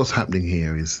 Andrew, what's happening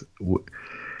here is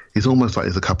it's almost like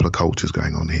there's a couple of cultures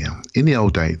going on here. In the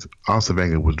old days, Arsene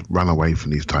Wenger would run away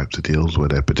from these types of deals where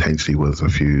there potentially was a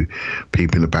few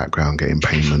people in the background getting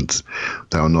payments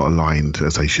that are not aligned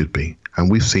as they should be. And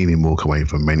we've seen him walk away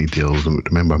from many deals. And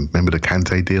remember the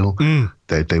Kante deal?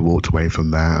 They walked away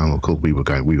from that, and of course we were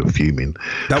fuming.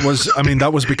 That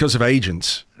was because of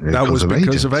agents. That was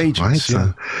because of agents.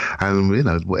 Right?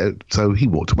 Yeah. So he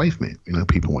walked away from it.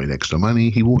 People wanted extra money.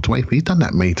 He walked away from it. He's done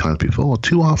that many times before,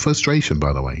 to our frustration,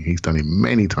 by the way. He's done it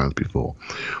many times before.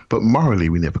 But morally,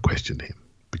 we never questioned him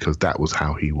because that was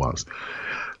how he was.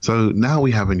 So now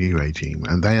we have a new regime,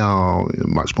 and they are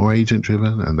much more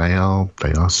agent-driven, and they are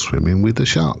swimming with the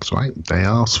sharks, right? They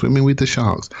are swimming with the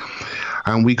sharks.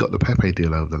 And we got the Pepe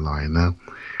deal over the line now.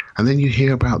 And then you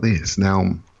hear about this. Now,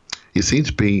 it seems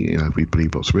to be, if we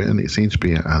believe what's written, it seems to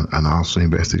be an Arsenal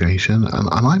investigation, and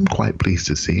I'm quite pleased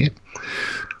to see it.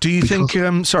 Do you think,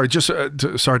 sorry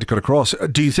to cut across,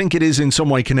 do you think it is in some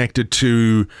way connected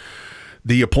to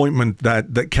the appointment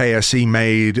that KSE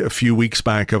made a few weeks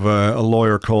back of a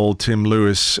lawyer called Tim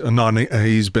Lewis?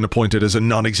 He's been appointed as a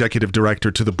non-executive director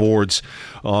to the boards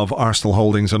of Arsenal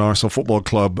Holdings and Arsenal Football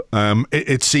Club.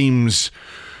 It seems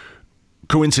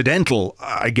coincidental,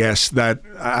 I guess, that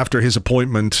after his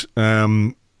appointment,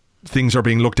 things are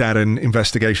being looked at and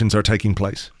investigations are taking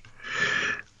place.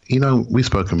 We've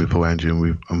spoken before,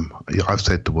 Andrew, and I've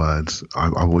said the words.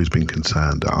 I've always been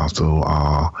concerned that Arsenal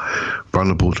are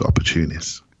vulnerable to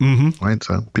opportunists. Mm-hmm. Right?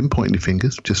 So, been pointing the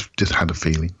fingers, just had a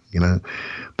feeling.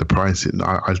 The price,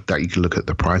 that you can look at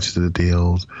the prices of the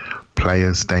deals,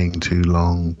 players staying too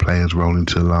long, players rolling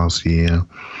to last year.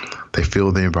 They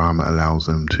feel the environment allows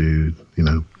them to,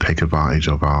 take advantage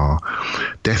of our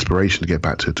desperation to get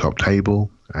back to the top table.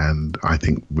 And I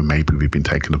think maybe we've been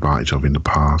taken advantage of in the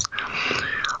past.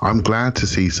 I'm glad to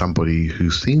see somebody who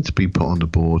seems to be put on the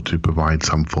board to provide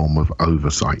some form of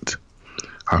oversight.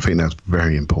 I think that's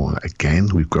very important. Again,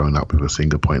 we've grown up with a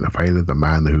single point of failure. The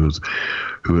man who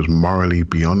was morally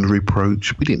beyond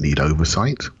reproach. We didn't need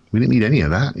oversight. We didn't need any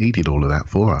of that. He did all of that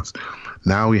for us.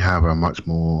 Now we have a much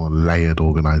more layered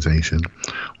organisation,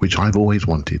 which I've always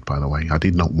wanted, by the way. I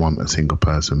did not want a single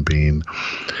person being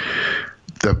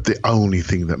the only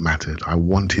thing that mattered. I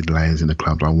wanted layers in the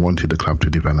club. I wanted the club to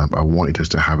develop. I wanted us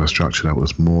to have a structure that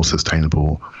was more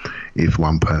sustainable. If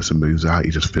one person moves out,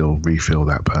 you just refill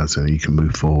that person, and you can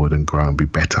move forward and grow and be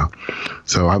better.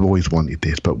 So I've always wanted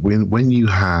this. But when you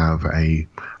have a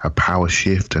power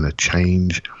shift and a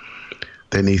change,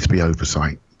 there needs to be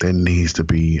oversight. There needs to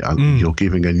be, you're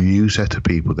giving a new set of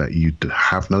people that you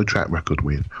have no track record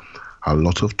with, a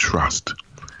lot of trust.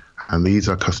 And these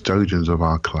are custodians of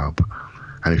our club.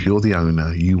 And if you're the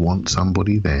owner, you want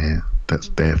somebody there that's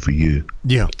there for you,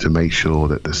 to make sure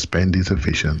that the spend is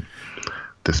efficient,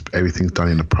 everything's done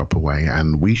in a proper way.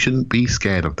 And we shouldn't be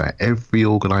scared of that. Every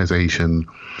organisation,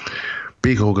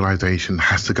 big organisation,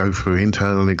 has to go through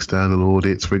internal and external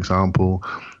audits, for example.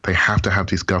 They have to have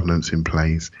this governance in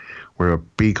place. We're a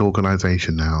big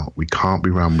organisation now. We can't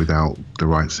be run without the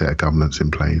right set of governance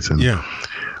in place. And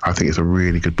I think it's a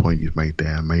really good point you've made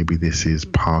there. Maybe this is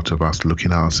part of us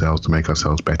looking at ourselves to make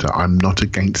ourselves better. I'm not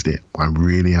against it. I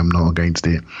really am not against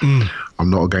it.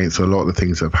 I'm not against a lot of the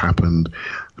things that have happened.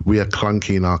 We are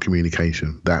clunky in our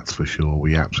communication, that's for sure.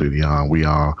 We absolutely are. We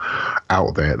are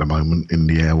out there at the moment in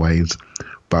the airwaves.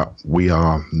 But we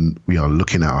are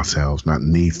looking at ourselves, and that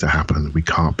needs to happen. We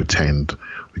can't pretend.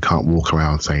 We can't walk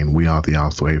around saying we are the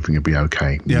Arsenal, everything will be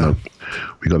okay. No,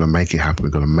 we've got to make it happen.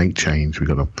 We've got to make change. We've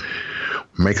got to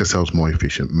make ourselves more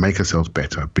efficient, make ourselves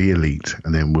better, be elite,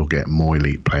 and then we'll get more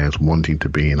elite players wanting to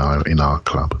be in our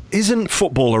club. Isn't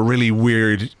football a really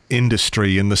weird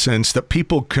industry in the sense that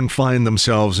people can find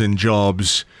themselves in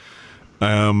jobs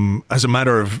as a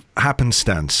matter of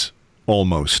happenstance?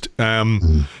 Almost,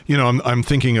 I'm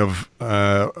thinking of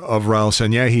Raul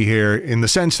Sanyehi here in the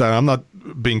sense that I'm not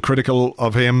being critical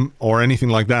of him or anything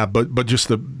like that, but just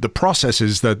the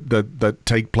processes that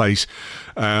take place.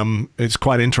 It's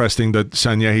quite interesting that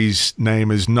Sanyehi's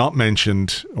name is not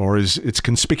mentioned, or it's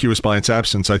conspicuous by its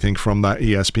absence, I think, from that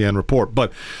ESPN report.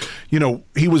 But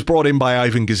he was brought in by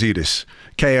Ivan Gazidis.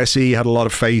 KSE had a lot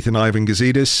of faith in Ivan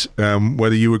Gazidis.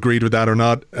 Whether you agreed with that or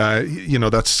not,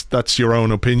 that's your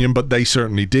own opinion, but they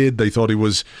certainly did. They thought he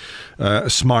was a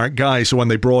smart guy. So when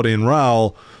they brought in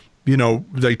Raul,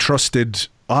 they trusted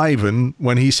Ivan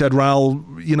when he said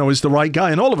Raul, is the right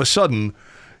guy. And all of a sudden,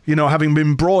 having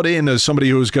been brought in as somebody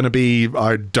who's going to be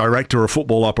our director of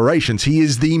football operations, he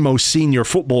is the most senior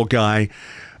football guy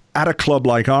at a club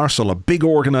like Arsenal, a big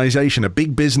organisation, a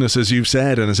big business, as you've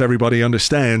said, and as everybody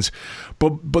understands.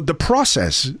 But the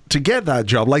process to get that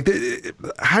job,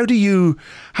 how do you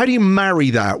marry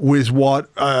that with what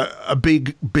a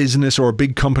big business or a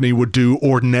big company would do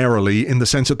ordinarily, in the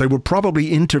sense that they would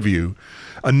probably interview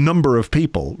a number of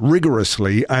people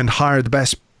rigorously and hire the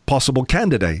best possible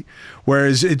candidate?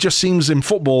 Whereas it just seems in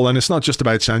football, and it's not just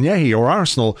about Sanyehi or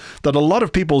Arsenal, that a lot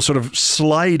of people sort of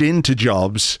slide into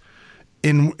jobs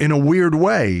in a weird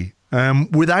way,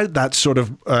 without that sort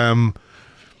of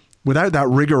without that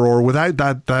rigor, or without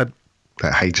that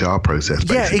HR process,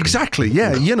 basically. Yeah, exactly.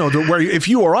 Yeah, where if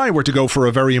you or I were to go for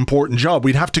a very important job,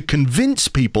 we'd have to convince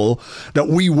people that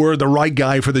we were the right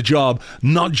guy for the job,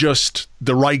 not just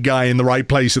the right guy in the right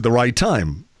place at the right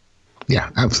time. Yeah,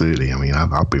 absolutely. I mean,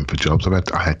 I've been for jobs.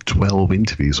 I had 12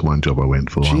 interviews for one job I went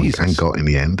for and got in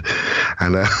the end.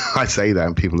 And I say that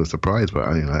and people are surprised,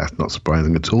 but that's not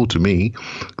surprising at all to me.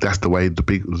 That's the way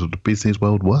the business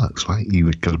world works, right?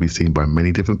 You've got to be seen by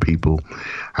many different people,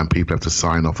 and people have to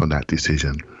sign off on that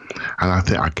decision. And I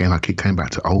think, again, I keep coming back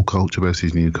to old culture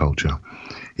versus new culture.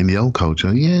 In the old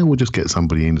culture, we'll just get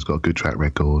somebody in who's got a good track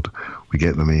record. We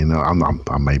get them in. I'm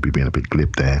maybe being a bit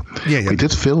glib there. Yeah. But it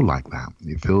does feel like that.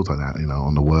 It feels like that,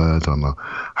 on the words,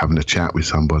 having a chat with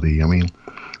somebody. I mean,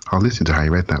 I listened to Harry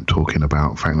Redknapp talking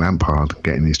about Frank Lampard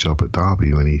getting his job at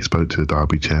Derby, when he spoke to the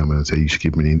Derby chairman and said, you should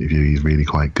give him an interview. He's really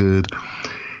quite good.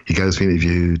 He goes for an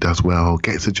interview, does well,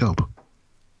 gets a job.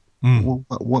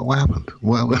 What happened?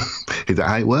 Is that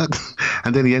how it works?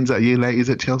 And then he ends up a year later, he's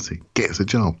at Chelsea, gets a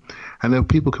job. And then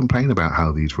people complain about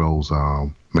how these roles are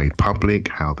made public,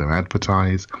 how they're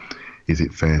advertised. Is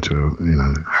it fair to,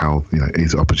 how,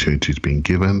 is opportunities being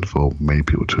given for many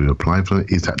people to apply for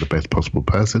it? Is that the best possible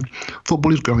person?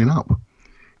 Football is growing up.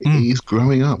 It is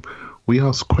growing up. We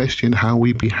are questioning how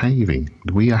we're behaving.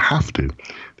 We have to.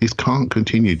 This can't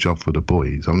continue job for the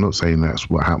boys. I'm not saying that's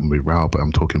what happened with Raul, but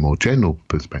I'm talking more general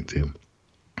perspective.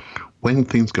 When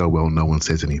things go well, no one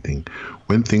says anything.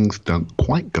 When things don't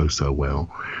quite go so well,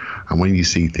 and when you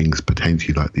see things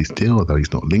potentially like this deal, although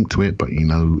he's not linked to it, but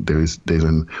there's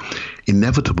an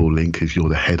inevitable link if you're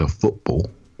the head of football.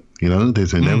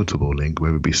 There's an inevitable link,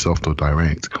 whether it be soft or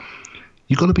direct.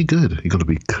 You've got to be good. You've got to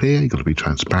be clear. You've got to be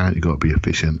transparent. You've got to be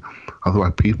efficient.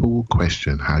 Otherwise, people will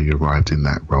question how you arrived in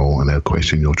that role, and they'll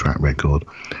question your track record.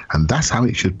 And that's how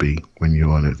it should be when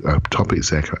you're on a top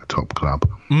exec at a top club.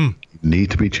 You need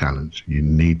to be challenged. You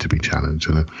need to be challenged.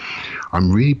 And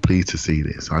I'm really pleased to see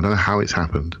this. I don't know how it's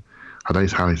happened. I don't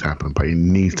know how it's happened, but it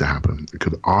needs to happen,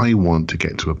 because I want to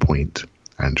get to a point,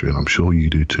 Andrew, and I'm sure you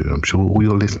do too. I'm sure all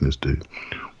your listeners do,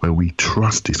 where we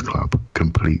trust this club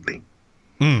completely.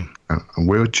 And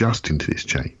we're adjusting to this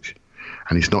change.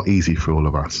 And it's not easy for all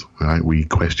of us, right? We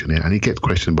question it, and it gets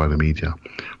questioned by the media.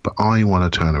 But I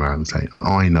want to turn around and say,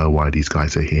 I know why these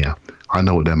guys are here. I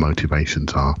know what their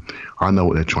motivations are. I know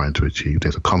what they're trying to achieve.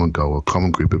 There's a common goal, a common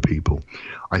group of people.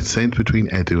 I sense between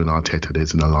Edu and Arteta,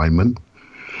 there's an alignment.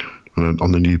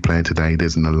 On the new player today,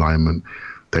 there's an alignment.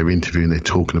 They're interviewing, they're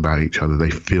talking about each other.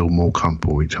 They feel more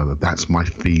comfortable with each other. That's my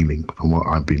feeling from what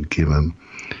I've been given.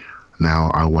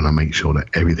 Now I want to make sure that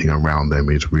everything around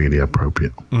them is really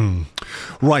appropriate.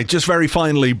 Right. Just very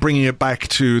finally, bringing it back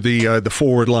to the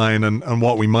forward line and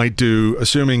what we might do,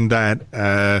 assuming that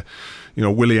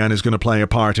Willian is going to play a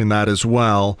part in that as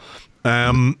well.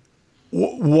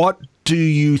 What do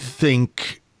you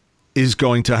think is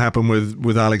going to happen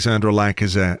with Alexandre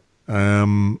Lacazette?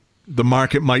 The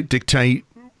market might dictate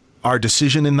our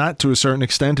decision in that to a certain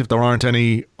extent if there aren't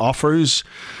any offers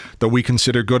that we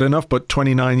consider good enough. But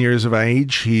 29 years of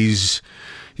age, he's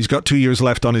got 2 years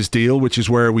left on his deal, which is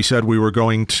where we said we were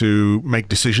going to make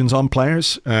decisions on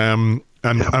players, and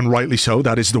rightly so.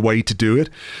 That is the way to do it.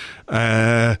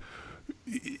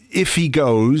 If he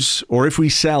goes, or if we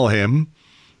sell him,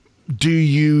 do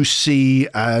you see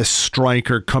a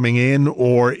striker coming in,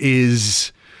 or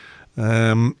is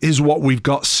what we've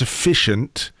got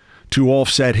sufficient to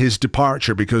offset his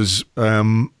departure? Because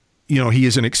he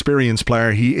is an experienced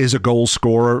player. He is a goal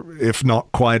scorer, if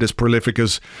not quite as prolific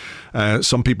as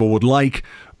some people would like.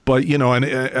 But, and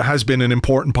it has been an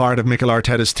important part of Mikel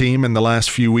Arteta's team in the last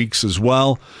few weeks as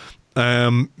well.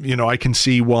 I can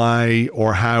see why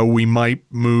or how we might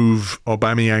move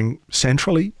Aubameyang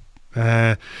centrally,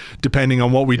 depending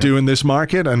on what we do in this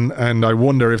market. And I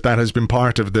wonder if that has been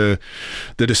part of the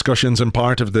discussions and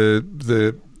part of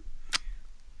the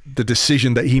the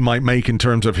decision that he might make in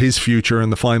terms of his future in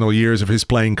the final years of his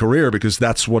playing career, because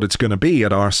that's what it's going to be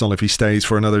at Arsenal if he stays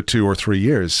for another 2 or 3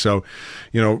 years. So,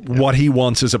 what he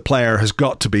wants as a player has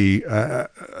got to be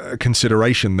a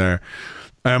consideration there.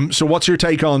 So what's your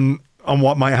take on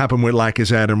what might happen with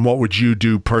Lacazette, and what would you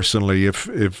do personally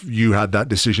if you had that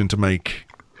decision to make?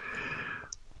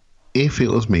 If it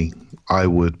was me, I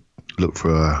would look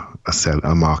for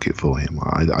a market for him.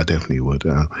 I definitely would.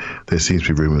 There seems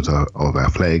to be rumours of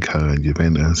Atletico and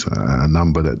Juventus, a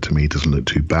number that to me doesn't look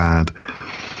too bad.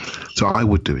 So I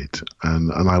would do it,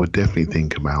 and I would definitely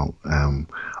think about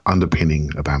underpinning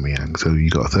Aubameyang. So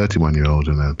you've got a 31-year-old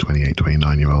and a 28,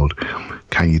 29-year-old.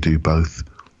 Can you do both?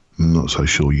 I'm not so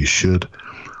sure you should.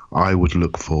 I would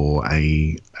look for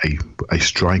a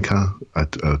striker,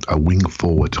 a wing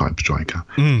forward type striker.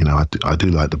 I do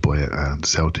like the boy at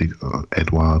Celtic,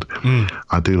 Edouard.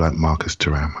 I do like Marcus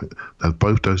Thuram.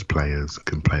 Both those players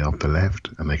can play off the left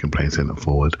and they can play centre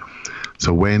forward.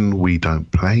 So when we don't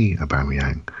play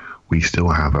Aubameyang, we still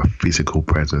have a physical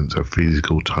presence, a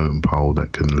physical totem pole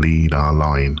that can lead our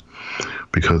line.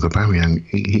 Because Aubameyang,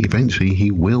 eventually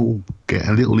he will get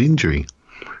a little injury.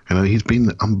 He's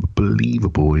been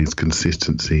unbelievable, his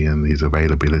consistency and his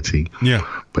availability. Yeah.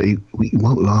 But he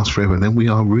won't last forever. And then we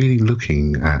are really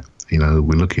looking at, we're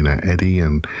looking at Eddie,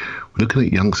 and we're looking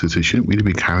at youngsters who shouldn't really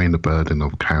be carrying the burden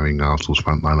of carrying Arsenal's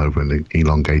front line over an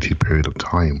elongated period of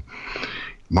time.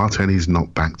 Martinelli's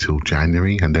not back till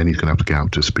January, and then he's going to have to get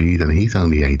up to speed, and he's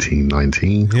only 18,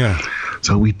 19. Yeah.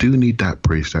 So we do need that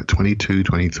bridge, that 22,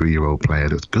 23-year-old player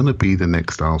that's going to be the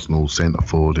next Arsenal centre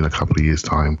forward in a couple of years'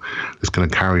 time, that's going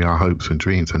to carry our hopes and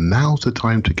dreams. And now's the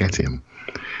time to get him.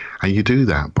 And you do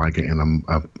that by getting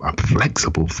a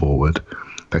flexible forward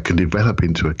that can develop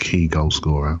into a key goal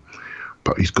scorer,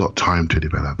 but he's got time to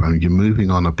develop. And you're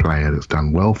moving on a player that's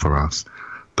done well for us,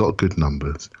 got good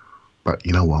numbers. But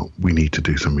you know what? We need to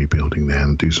do some rebuilding there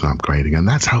and do some upgrading. And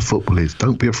that's how football is.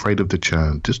 Don't be afraid of the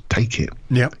churn. Just take it.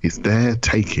 Yep. It's there.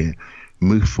 Take it.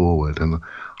 Move forward. And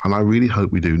I really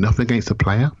hope we do. Nothing against the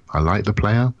player. I like the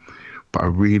player. But I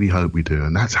really hope we do.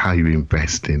 And that's how you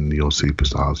invest in your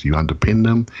superstars. You underpin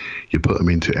them. You put them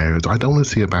into areas. I don't want to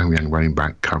see Aubameyang running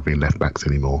back, covering left backs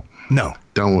anymore. No.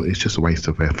 Don't. It's just a waste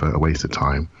of effort, a waste of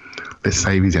time. Let's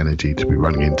save his energy to be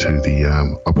running into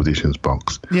the opposition's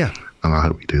box. Yeah. And I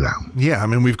hope we do that. Yeah,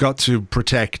 we've got to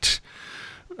protect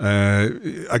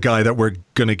a guy that we're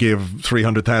going to give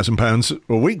 £300,000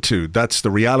 a week to. That's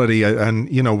the reality. And,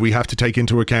 we have to take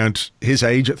into account his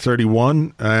age at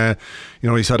 31.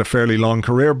 He's had a fairly long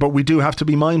career, but we do have to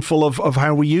be mindful of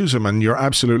how we use him. And you're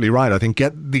absolutely right. I think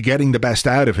getting the best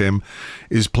out of him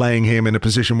is playing him in a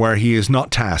position where he is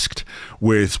not tasked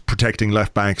with protecting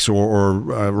left backs or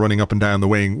running up and down the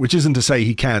wing, which isn't to say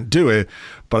he can't do it.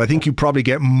 But I think you probably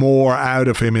get more out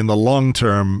of him in the long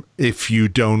term if you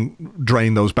don't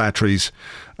drain those batteries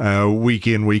week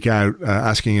in, week out,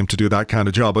 asking him to do that kind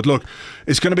of job. But look,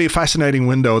 it's going to be a fascinating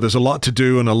window. There's a lot to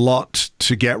do and a lot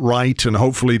to get right, and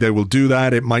hopefully they will do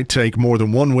that. It might take more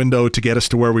than one window to get us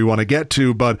to where we want to get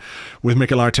to, but with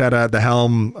Mikel Arteta at the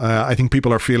helm, I think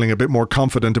people are feeling a bit more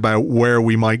confident about where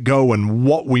we might go and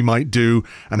what we might do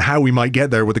and how we might get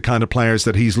there with the kind of players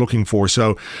that he's looking for.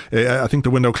 So I think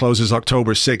the window closes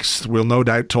October 6th. We'll no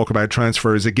doubt talk about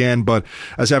transfers again, but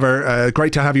as ever,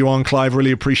 great to have you on, Clive.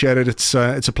 Really appreciate it. It's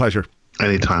a pleasure.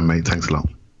 Anytime, mate. Thanks a lot.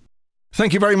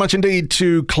 Thank you very much indeed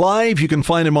to Clive. You can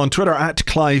find him on Twitter at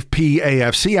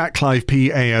ClivePAFC, at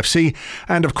ClivePAFC,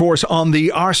 and of course on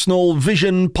the Arsenal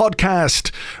Vision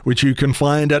podcast, which you can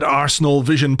find at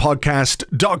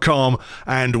arsenalvisionpodcast.com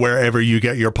and wherever you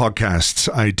get your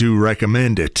podcasts. I do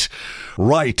recommend it.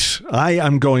 Right, I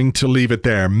am going to leave it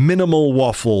there. Minimal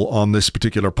waffle on this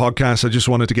particular podcast. I just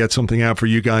wanted to get something out for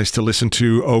you guys to listen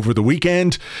to over the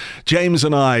weekend. James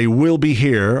and I will be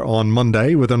here on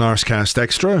Monday with an Arsecast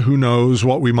Extra. Who knows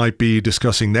what we might be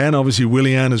discussing then. Obviously,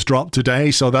 Willian has dropped today,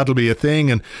 so that'll be a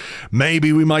thing. And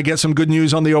maybe we might get some good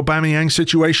news on the Aubameyang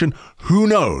situation. Who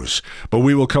knows? But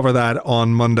we will cover that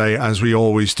on Monday, as we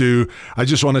always do. I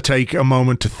just want to take a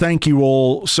moment to thank you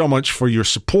all so much for your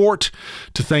support,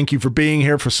 to thank you for being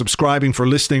here, for subscribing, for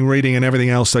listening, reading, and everything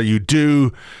else that you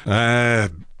do.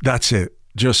 That's it.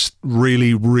 Just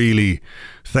really, really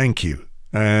thank you.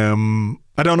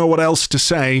 I don't know what else to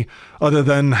say other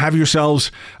than have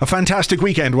yourselves a fantastic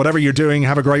weekend. Whatever you're doing,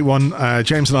 have a great one.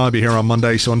 James and I will be here on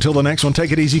Monday. So until the next one,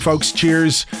 take it easy, folks.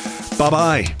 Cheers.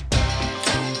 Bye-bye.